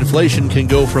planning, inflation can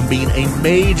go from being a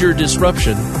major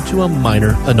disruption to a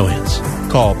minor annoyance.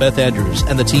 Call Beth Andrews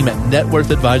and the team at Net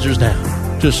Worth Advisors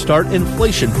now to start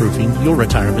inflation-proofing your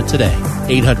retirement today.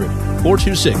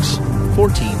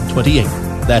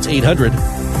 800-426-1428. That's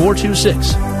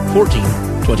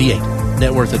 800-426-1428.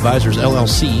 Net Worth Advisors,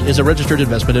 LLC is a registered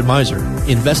investment advisor.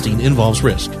 Investing involves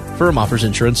risk. Firm offers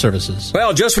insurance services.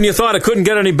 Well, just when you thought it couldn't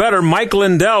get any better, Mike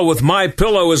Lindell with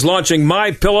MyPillow is launching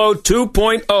MyPillow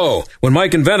 2.0. When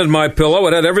Mike invented MyPillow,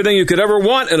 it had everything you could ever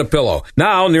want in a pillow.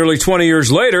 Now, nearly 20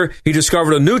 years later, he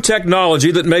discovered a new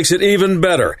technology that makes it even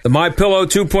better. The MyPillow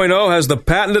 2.0 has the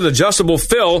patented adjustable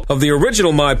fill of the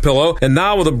original MyPillow, and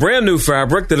now with a brand new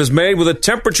fabric that is made with a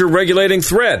temperature-regulating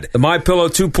thread. The MyPillow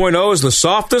 2.0 is the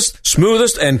softest,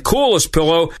 smoothest, and coolest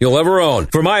pillow you'll ever own.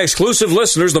 For my exclusive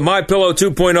listeners, the MyPillow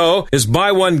 2.0 is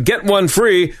buy one, get one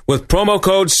free with promo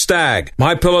code STAG.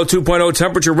 MyPillow 2.0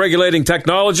 temperature regulating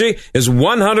technology is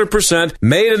 100%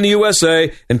 made in the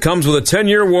USA and comes with a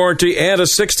 10-year warranty and a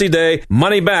 60-day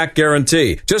money-back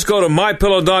guarantee. Just go to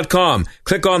MyPillow.com,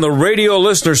 click on the radio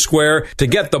listener square to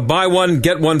get the buy one,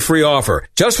 get one free offer.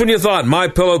 Just when you thought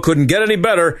MyPillow couldn't get any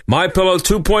better, MyPillow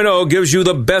 2.0 gives you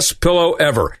the best pillow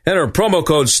ever. Enter promo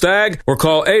code STAG or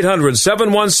call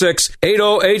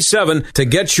 800-716-8087 to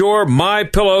get your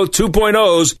MyPillow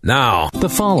 2.0s now. The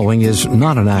following is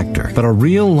not an actor, but a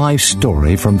real-life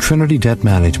story from Trinity Debt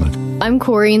Management. I'm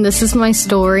Corey, and this is my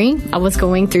story. I was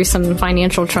going through some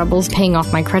financial troubles paying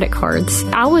off my credit cards.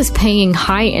 I was paying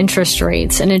high interest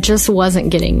rates, and it just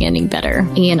wasn't getting any better.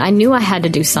 And I knew I had to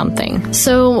do something.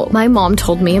 So my mom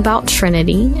told me about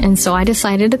Trinity, and so I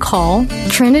decided to call.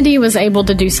 Trinity was able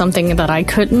to do something that I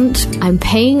couldn't. I'm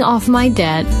paying off my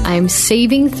debt, I'm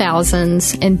saving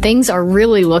thousands, and things are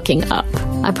really looking up.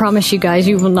 I promise you guys,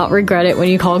 you will not regret it when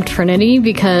you call Trinity,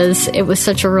 because it was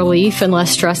such a relief and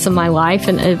less stress in my life,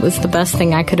 and it was the best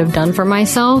thing I could have done for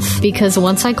myself, because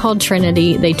once I called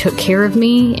Trinity, they took care of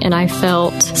me, and I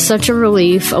felt such a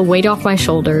relief, a weight off my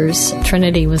shoulders.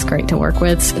 Trinity was great to work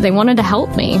with. They wanted to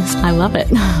help me. I love it.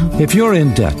 If you're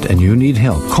in debt and you need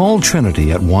help, call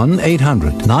Trinity at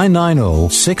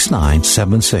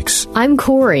 1-800-990-6976. I'm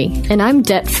Corey, and I'm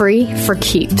debt-free for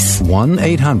keeps.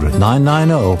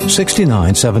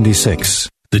 1-800-990-6976.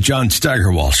 The John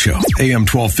Steigerwald Show, AM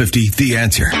 1250, The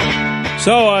Answer.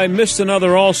 So I missed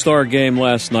another All-Star game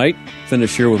last night.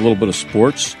 Finish here with a little bit of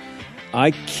sports.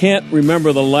 I can't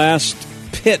remember the last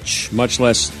pitch, much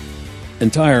less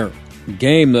entire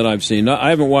game that I've seen. I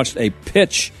haven't watched a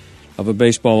pitch of a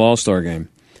baseball All-Star game.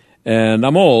 And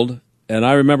I'm old, and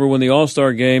I remember when the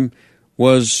All-Star game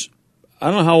was, I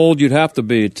don't know how old you'd have to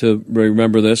be to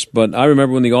remember this, but I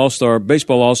remember when the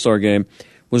baseball All-Star game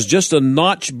was just a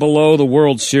notch below the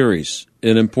World Series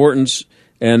in importance,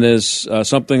 and as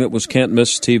something that was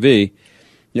can't-miss TV.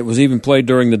 It was even played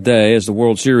during the day, as the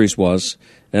World Series was,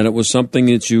 and it was something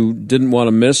that you didn't want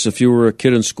to miss. If you were a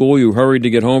kid in school, you hurried to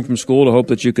get home from school to hope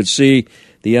that you could see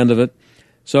the end of it.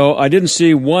 So I didn't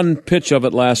see one pitch of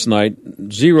it last night.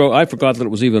 Zero. I forgot that it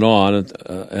was even on,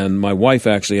 and my wife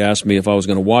actually asked me if I was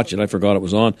going to watch it. I forgot it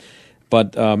was on.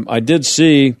 But I did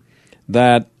see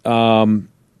that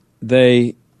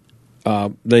they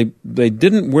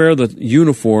didn't wear the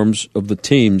uniforms of the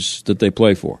teams that they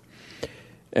play for.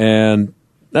 And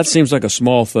that seems like a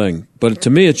small thing, but to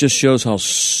me it just shows how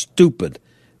stupid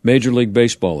Major League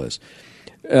Baseball is.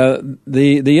 The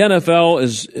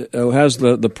NFL has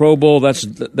the Pro Bowl.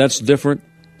 That's different.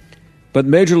 But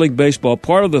Major League Baseball,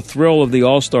 part of the thrill of the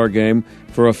All-Star game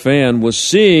for a fan was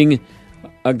seeing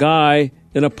a guy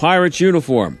in a Pirates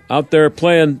uniform out there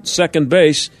playing second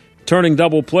base, turning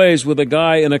double plays with a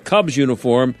guy in a Cubs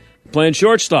uniform playing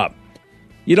shortstop.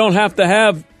 You don't have to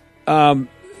have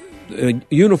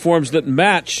uniforms that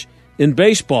match in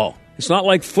baseball. It's not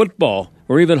like football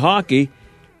or even hockey.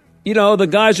 You know, the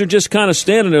guys are just kind of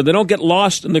standing there. They don't get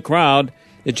lost in the crowd.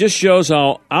 It just shows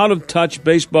how out of touch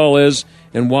baseball is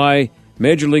and why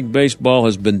Major League Baseball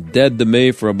has been dead to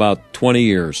me for about 20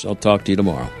 years. I'll talk to you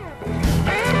tomorrow.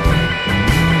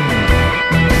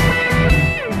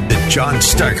 The John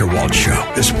Steigerwald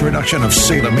Show is a production of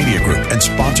Salem Media Group and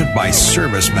sponsored by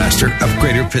ServiceMaster of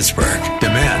Greater Pittsburgh.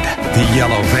 Demand the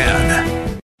yellow van.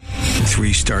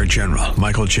 3-star General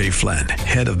Michael J. Flynn,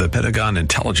 head of the Pentagon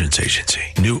Intelligence Agency,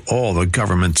 knew all the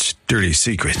government's dirty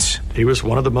secrets. He was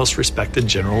one of the most respected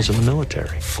generals in the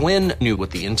military. Flynn knew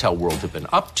what the intel world had been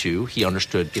up to. He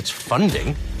understood its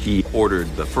funding. He ordered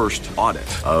the first audit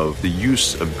of the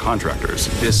use of contractors.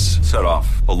 This set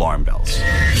off alarm bells.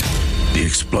 The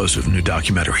explosive new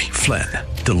documentary, Flynn,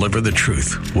 Deliver the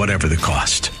Truth, Whatever the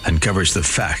Cost, uncovers the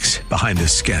facts behind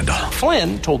this scandal.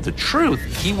 Flynn told the truth.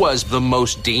 He was the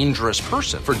most dangerous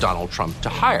person for Donald Trump to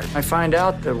hire. I find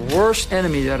out the worst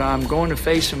enemy that I'm going to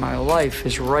face in my life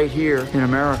is right here in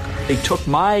America. They took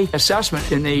my assessment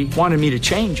and they wanted me to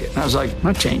change it. And I was like, I'm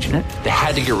not changing it. They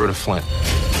had to get rid of Flynn.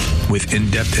 With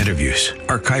in-depth interviews,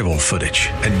 archival footage,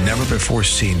 and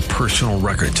never-before-seen personal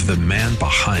records of the man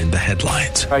behind the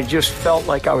headlines. I just felt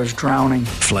like I was drowning.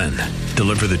 Flynn,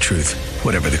 Deliver the Truth,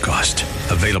 Whatever the Cost.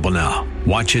 Available now.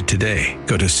 Watch it today.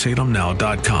 Go to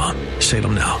salemnow.com.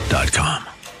 salemnow.com.